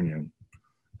Monday afternoon.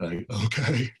 Like,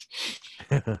 okay.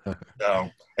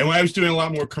 So, and when I was doing a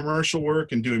lot more commercial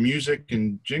work and doing music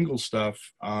and jingle stuff,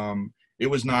 it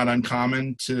was not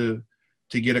uncommon to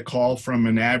get a call from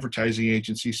an advertising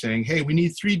agency saying, hey, we need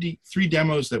three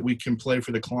demos that we can play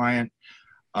for the client.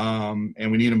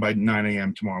 And we need them by 9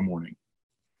 a.m. tomorrow morning.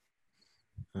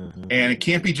 Mm-hmm. And it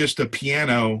can't be just a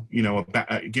piano,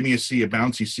 give me a C, a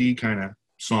bouncy C kind of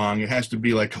song. It has to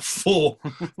be like a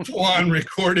full-on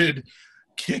recorded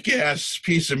kick-ass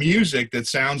piece of music that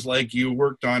sounds like you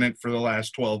worked on it for the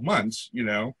last 12 months,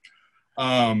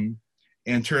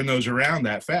 and turn those around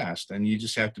that fast. And you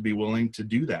just have to be willing to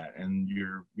do that. And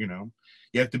you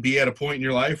have to be at a point in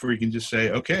your life where you can just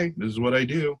say, okay, this is what I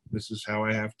do. This is how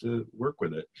I have to work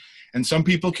with it. And some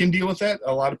people can deal with that.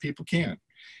 A lot of people can't.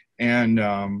 And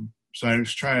so I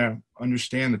just try to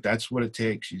understand that that's what it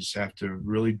takes. You just have to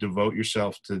really devote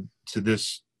yourself to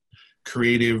this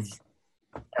creative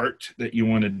art that you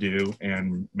want to do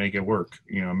and make it work,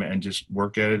 and just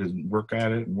work at it and work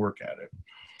at it and work at it.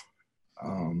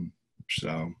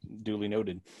 So duly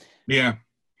noted. Yeah.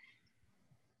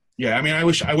 Yeah. I mean,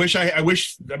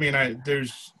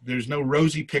 there's no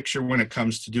rosy picture when it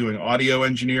comes to doing audio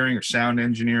engineering or sound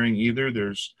engineering either.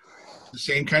 There's the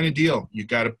same kind of deal. You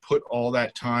got to put all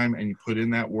that time and you put in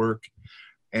that work,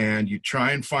 and you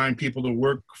try and find people to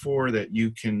work for that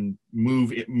you can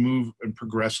move and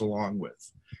progress along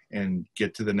with and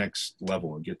get to the next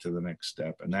level and get to the next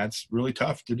step. And that's really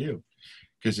tough to do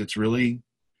because it's really,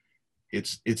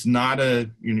 it's not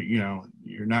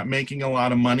you're not making a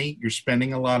lot of money. You're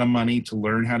spending a lot of money to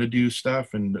learn how to do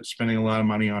stuff and spending a lot of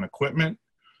money on equipment.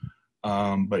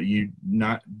 But you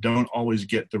don't always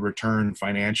get the return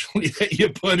financially that you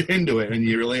put into it. And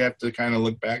you really have to kind of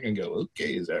look back and go,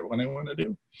 okay, is that what I want to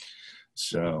do?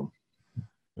 So,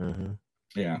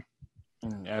 yeah.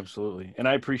 Absolutely. And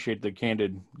I appreciate the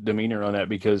candid demeanor on that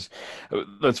because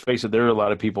let's face it, there are a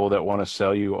lot of people that want to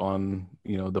sell you on,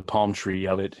 the palm tree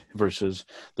of it versus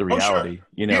the reality.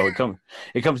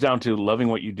 It comes down to loving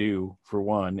what you do for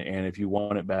one. And if you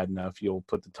want it bad enough, you'll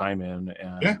put the time in,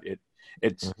 and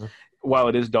it's while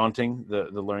it is daunting, the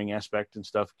learning aspect and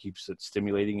stuff keeps it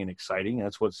stimulating and exciting.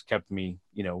 That's what's kept me,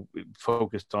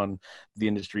 focused on the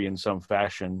industry in some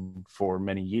fashion for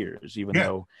many years, even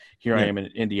though here I am in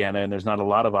Indiana and there's not a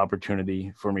lot of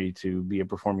opportunity for me to be a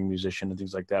performing musician and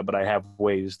things like that. But I have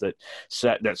ways that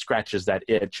scratches that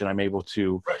itch, and I'm able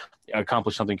to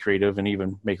accomplish something creative and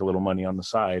even make a little money on the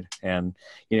side. And,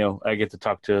 I get to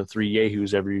talk to 3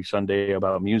 yahoos every Sunday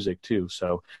about music too.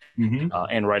 So,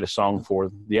 and write a song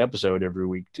for the episode every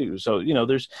week too. So,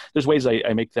 there's ways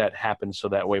I make that happen so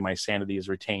that way my sanity is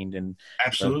retained. And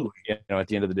absolutely, at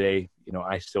the end of the day,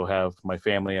 I still have my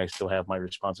family, I still have my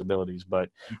responsibilities, but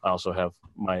I also have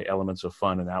my elements of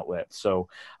fun and outlet. So,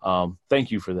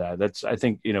 thank you for that. I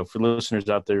think, for listeners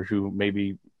out there who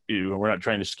maybe, we're not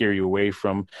trying to scare you away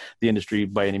from the industry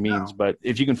by any means, but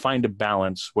if you can find a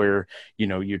balance where,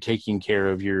 you're taking care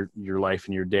of your life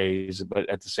and your days, but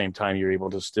at the same time, you're able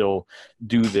to still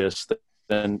do this,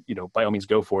 then, by all means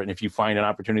go for it. And if you find an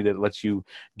opportunity that lets you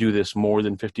do this more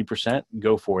than 50%,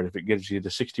 go for it. If it gives you the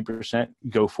 60%,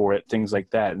 go for it, things like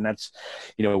that. And that's,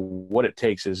 what it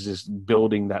takes is just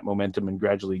building that momentum and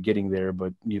gradually getting there.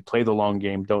 But you play the long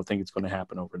game. Don't think it's going to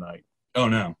happen overnight. Oh,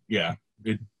 no. Yeah.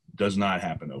 It does not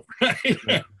happen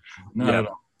overnight. Not at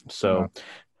all. So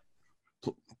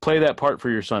play that part for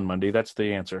your son, Monday. That's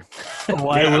the answer. Oh,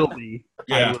 I will be.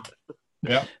 Yeah.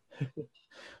 Yeah.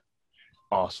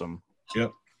 Awesome.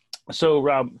 Yep. So,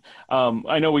 Rob,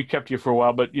 I know we kept you for a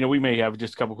while, but, we may have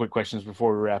just a couple quick questions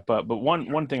before we wrap up. But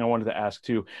one thing I wanted to ask,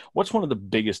 too, what's one of the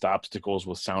biggest obstacles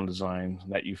with sound design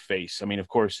that you face? I mean, of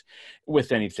course,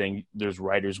 with anything, there's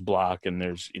writer's block and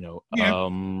there's,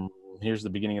 here's the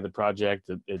beginning of the project.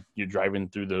 You're driving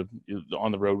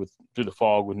on the road through the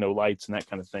fog with no lights and that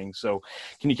kind of thing. So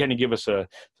can you kind of give us a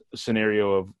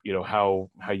scenario of, how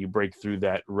you break through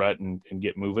that rut and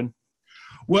get moving?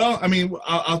 Well, I mean,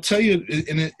 I'll tell you,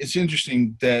 and it's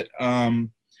interesting that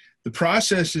the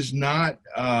process is not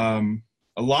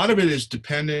a a lot of it is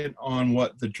dependent on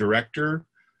what the director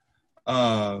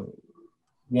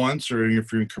wants, or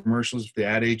if you're in commercials, if the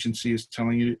ad agency is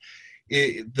telling you.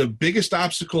 The biggest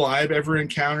obstacle I've ever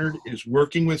encountered is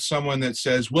working with someone that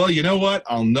says, well, you know what?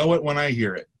 I'll know it when I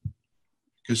hear it.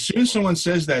 Because as soon as someone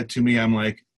says that to me, I'm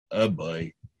like, oh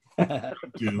boy,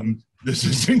 doomed. This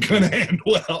isn't going to end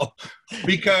well,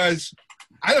 because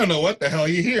I don't know what the hell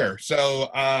you hear.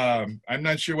 So I'm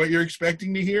not sure what you're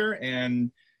expecting to hear.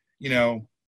 And, you know,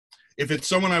 if it's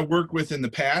someone I worked with in the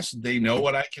past, they know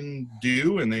what I can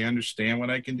do and they understand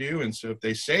what I can do. And so if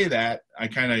they say that, I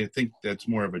kind of think that's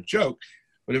more of a joke.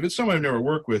 But if it's someone I've never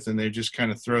worked with and they just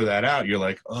kind of throw that out, you're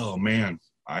like, oh man,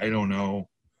 I don't know.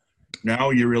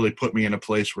 Now you really put me in a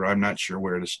place where I'm not sure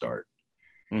where to start.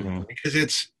 Mm-hmm. Because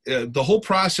it's the whole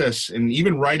process, and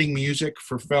even writing music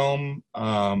for film,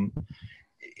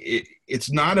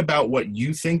 it's not about what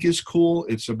you think is cool.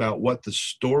 It's about what the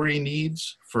story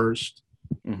needs first,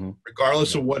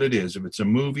 regardless of what it is. If it's a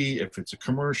movie, if it's a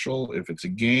commercial, if it's a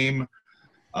game,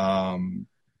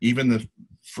 even the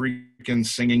freaking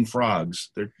singing frogs,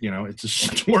 it's a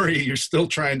story you're still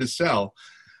trying to sell.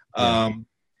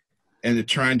 And they're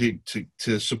trying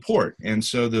to support. And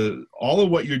so all of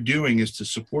what you're doing is to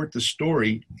support the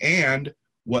story and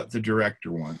what the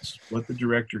director wants, what the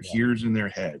director hears in their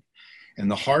head. And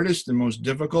the hardest and most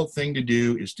difficult thing to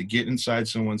do is to get inside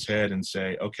someone's head and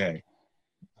say, okay,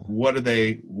 what do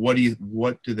they want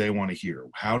to hear?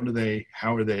 How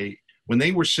are they, when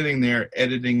they were sitting there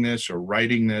editing this or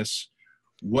writing this,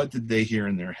 what did they hear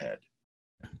in their head?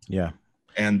 Yeah.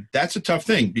 And that's a tough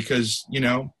thing, because,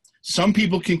 some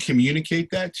people can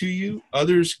communicate that to you,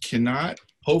 others cannot.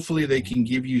 Hopefully they can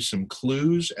give you some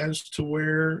clues as to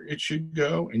where it should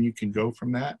go, and you can go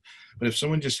from that. But if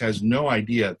someone just has no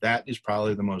idea, that is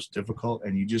probably the most difficult,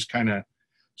 and you just kind of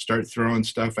start throwing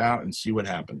stuff out and see what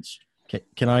happens.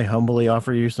 Can I humbly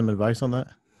offer you some advice on that?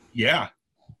 Yeah.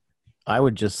 I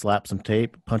would just slap some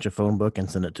tape, punch a phone book, and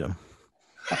send it to him.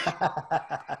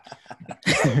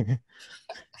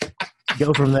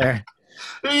 Go from there.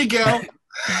 There you go.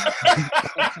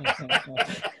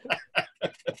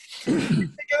 Think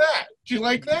of that. Do you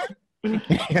like that? Yeah.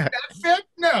 That fit?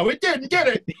 No, it didn't. Get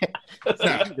it?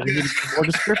 No. More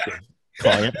descriptive.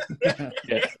 Client.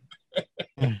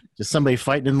 Just somebody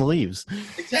fighting in the leaves.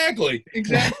 Exactly.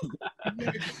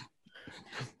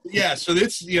 Yeah. So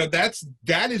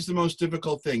that is the most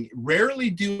difficult thing.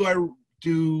 Rarely do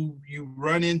you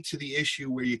run into the issue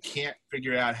where you can't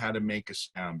figure out how to make a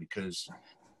sound, because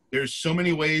there's so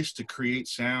many ways to create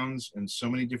sounds and so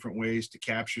many different ways to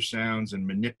capture sounds and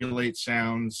manipulate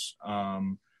sounds.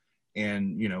 And,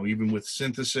 even with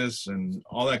synthesis and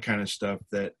all that kind of stuff,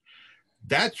 that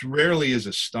rarely is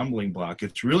a stumbling block.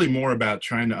 It's really more about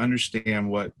trying to understand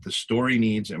what the story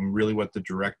needs and really what the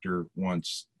director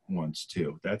wants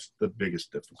too. That's the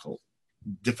biggest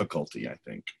difficulty, I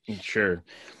think. Sure.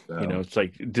 So. It's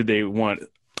like, did they want,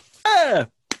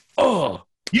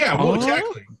 yeah, well,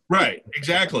 exactly. Right.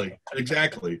 Exactly.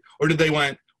 Or did they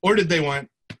want,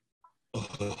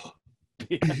 oh.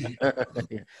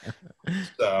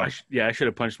 So, I should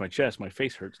have punched my chest. My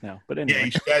face hurts now. But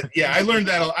anyway. I learned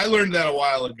that a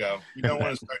while ago. You don't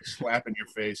want to start slapping your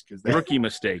face, because rookie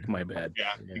mistake. My bad.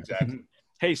 Yeah, exactly.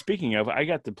 Hey, speaking of, I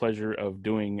got the pleasure of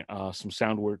doing some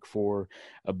sound work for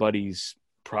a buddy's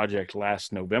project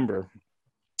last November,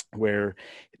 where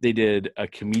they did a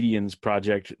comedian's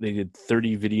project. They did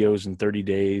 30 videos in 30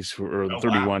 days, or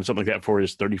 31, something like that, for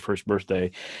his 31st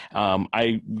birthday.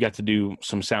 I got to do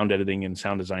some sound editing and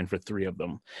sound design for 3 of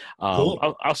them.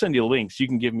 Cool. I'll send you links. You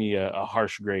can give me a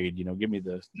harsh grade. Give me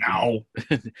the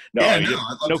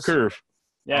no curve.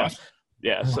 Yeah. Awesome.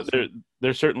 Yeah, so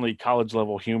they're certainly college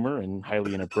level humor and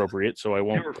highly inappropriate. So I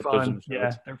won't. They were fun.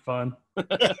 Yeah, they're fun.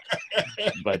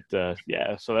 But so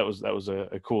that was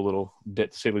a cool little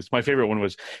bit, to say the least. My favorite one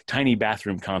was Tiny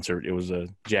Bathroom Concert. It was a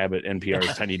jab at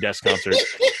NPR's Tiny Desk Concert.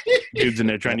 Dude's in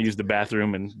there trying to use the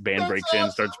bathroom, and band breaks in,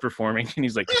 starts performing, and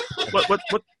he's like, "What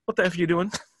the F are you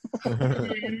doing?"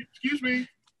 Excuse me.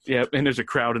 Yeah, and there's a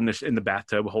crowd in the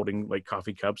bathtub holding like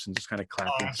coffee cups and just kind of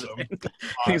clapping. Awesome.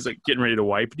 He's like getting ready to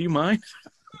wipe. Do you mind?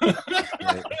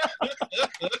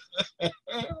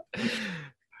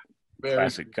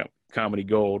 Classic comedy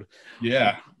gold.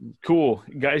 Yeah. Cool.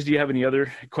 Guys, do you have any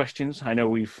other questions? I know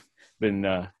we've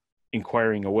been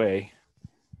inquiring away.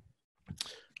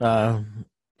 I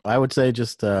would say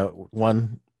just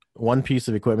one piece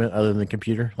of equipment other than the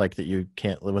computer, like that you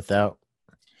can't live without.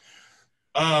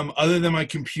 Other than my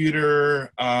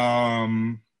computer,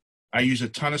 I use a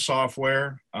ton of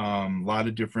software, a lot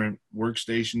of different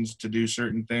workstations to do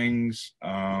certain things.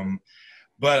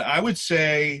 But I would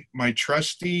say my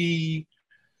trusty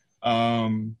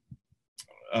Sennheiser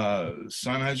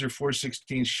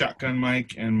 416 shotgun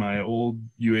mic and my old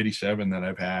U87 that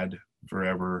I've had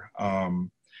forever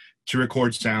to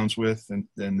record sounds with, and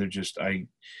they're just I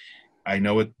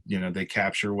know it, they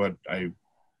capture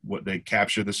they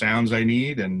capture the sounds I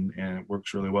need, and it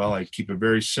works really well. I keep a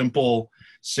very simple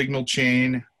signal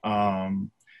chain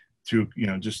through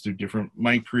just through different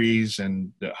mic pre's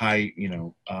and the high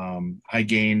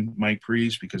gain mic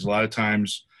pre's, because a lot of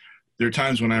times there are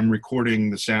times when I'm recording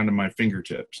the sound of my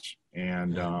fingertips,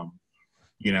 and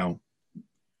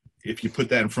if you put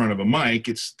that in front of a mic,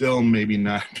 it's still maybe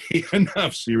not be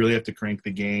enough. So you really have to crank the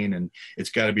gain, and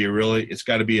it's got to be a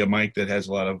mic that has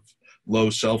a lot of low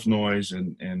self noise,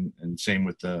 and same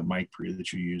with the mic pre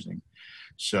that you're using.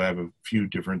 So I have a few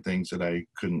different things that I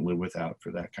couldn't live without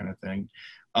for that kind of thing.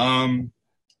 I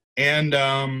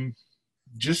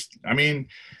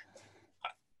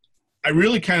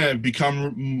really kind of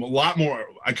become a lot more,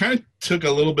 I kind of took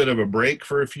a little bit of a break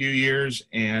for a few years,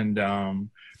 and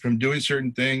from doing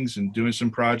certain things and doing some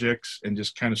projects, and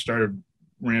just kind of started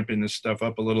ramping this stuff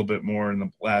up a little bit more in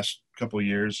the last couple of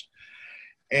years.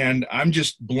 And I'm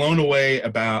just blown away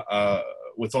about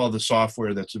with all the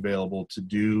software that's available to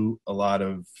do a lot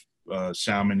of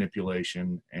sound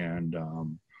manipulation and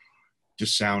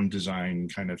just sound design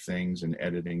kind of things and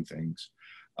editing things.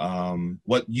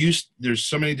 There's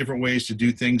so many different ways to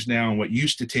do things now, and what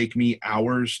used to take me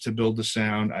hours to build the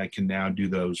sound, I can now do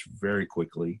those very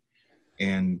quickly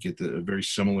and get a very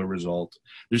similar result.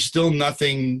 There's still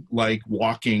nothing like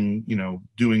walking,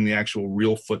 doing the actual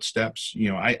real footsteps.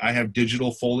 I have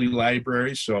digital Foley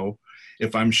libraries, so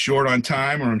if I'm short on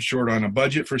time or I'm short on a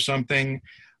budget for something,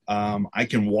 I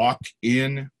can walk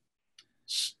in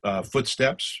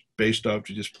footsteps based off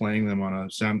to just playing them on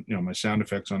a sound, my sound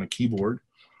effects on a keyboard,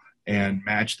 and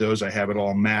match those. I have it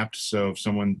all mapped, so if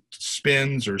someone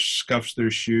spins or scuffs their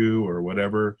shoe or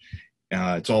whatever,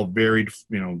 it's all varied,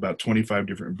 about 25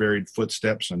 different varied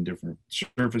footsteps on different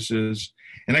surfaces.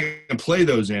 And I can play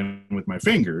those in with my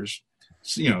fingers,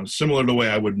 similar to the way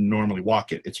I would normally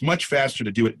walk it. It's much faster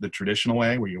to do it the traditional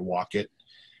way, where you walk it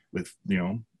with,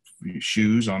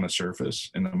 shoes on a surface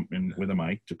and with a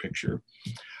mic to picture.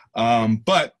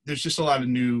 But there's just a lot of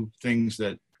new things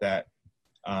that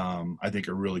I think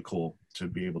are really cool to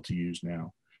be able to use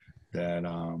now that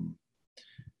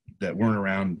weren't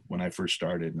around when I first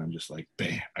started. And I'm just like,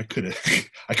 bam, I could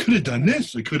have done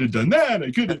this. I could have done that.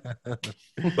 I could have.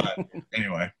 But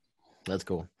anyway. That's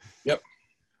cool. Yep.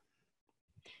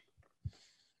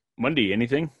 Monday,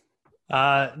 anything?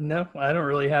 No, I don't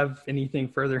really have anything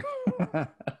further.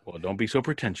 Well, don't be so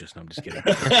pretentious. No, I'm just kidding.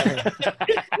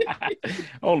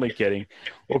 Only kidding.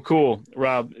 Well, cool.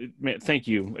 Rob, man, thank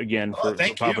you again for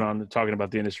popping on and talking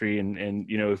about the industry. And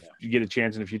if you get a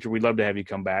chance in the future, we'd love to have you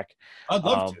come back. I'd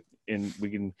love to. And we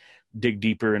can dig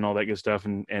deeper and all that good stuff.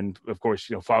 And of course,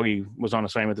 Foggy was on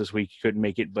assignment this week. He couldn't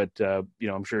make it, but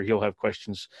I'm sure he'll have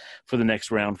questions for the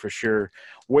next round for sure.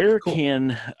 Where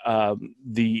can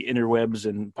the interwebs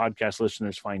and podcast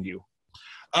listeners find you?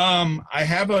 I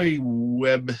have a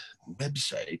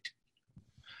website.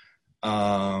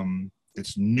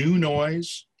 It's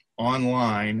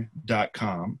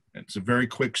newnoiseonline.com. It's a very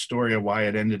quick story of why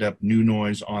it ended up New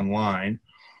Noise Online.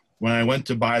 When I went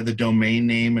to buy the domain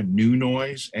name New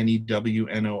Noise,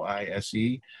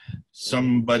 NEWNOISE,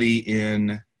 somebody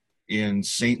in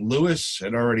St. Louis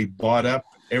had already bought up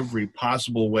every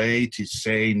possible way to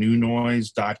say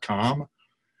newnoise.com,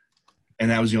 and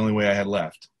that was the only way I had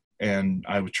left. And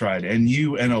I tried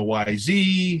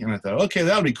NUNOYZ, and I thought, okay,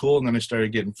 that'll be cool. And then I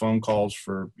started getting phone calls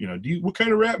for, what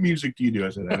kind of rap music do you do? I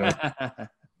said, I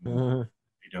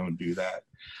don't do that.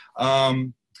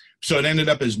 So it ended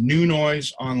up as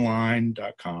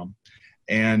newnoiseonline.com.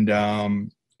 And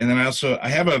then I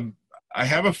have a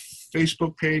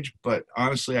Facebook page, but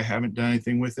honestly, I haven't done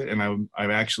anything with it. And I'm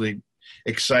actually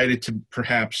excited to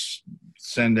perhaps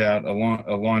send out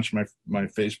launch my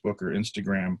Facebook or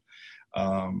Instagram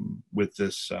with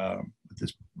this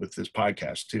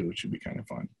podcast too, which should be kind of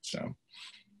fun. So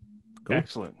cool.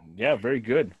 Excellent. Yeah, very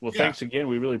good. Well, thanks again.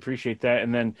 We really appreciate that.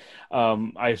 And then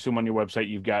I assume on your website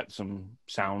you've got some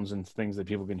sounds and things that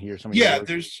people can hear.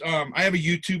 There's I have a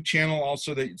YouTube channel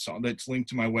also that's linked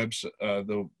to my website,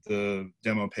 the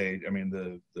demo page. I mean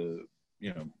the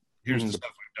here's the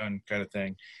stuff I've done kind of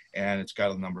thing, and it's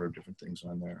got a number of different things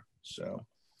on there. So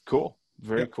cool.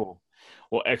 Very cool.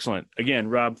 Well, excellent. Again,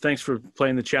 Rob, thanks for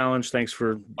playing the challenge. Thanks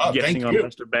for guessing on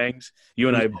Mr. Bangs. You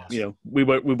and I, we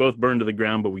both burned to the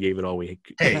ground, but we gave it all we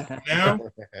could. Hey, at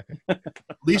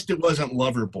least it wasn't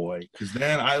Loverboy, because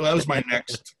then that was my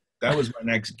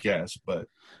next guess. But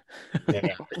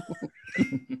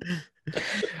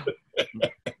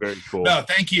Very cool. No,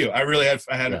 thank you. I really had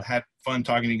fun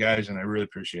talking to you guys, and I really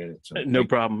appreciate it. So no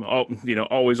problem.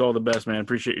 Always all the best, man.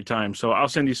 Appreciate your time. So I'll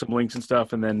send you some links and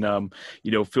stuff, and then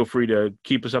feel free to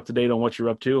keep us up to date on what you're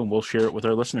up to, and we'll share it with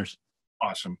our listeners.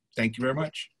 Awesome. Thank you very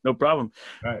much. No problem.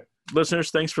 All right. Listeners,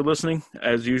 thanks for listening.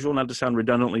 As usual, not to sound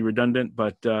redundantly redundant,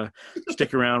 but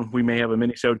stick around. We may have a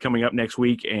mini-sode coming up next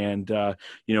week, and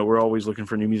we're always looking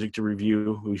for new music to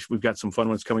review. We've got some fun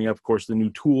ones coming up. Of course, the new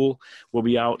Tool will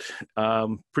be out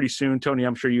pretty soon. Tony,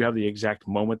 I'm sure you have the exact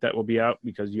moment that will be out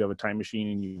because you have a time machine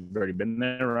and you've already been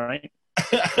there, right?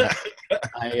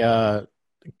 I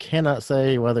cannot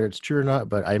say whether it's true or not,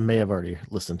 but I may have already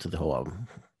listened to the whole album.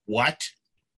 What?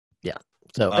 Yeah.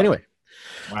 So anyway.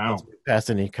 Wow. Past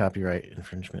any copyright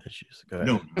infringement issues. Go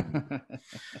ahead.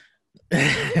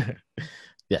 No.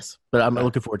 Yes, but I'm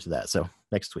looking forward to that. So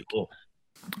next week. Cool.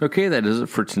 Okay, that is it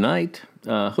for tonight.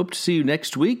 Hope to see you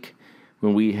next week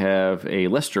when we have a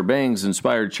Lester Bangs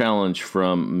inspired challenge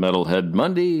from Metalhead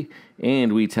Monday,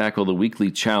 and we tackle the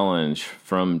weekly challenge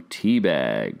from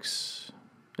Teabags.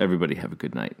 Everybody have a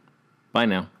good night. Bye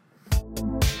now.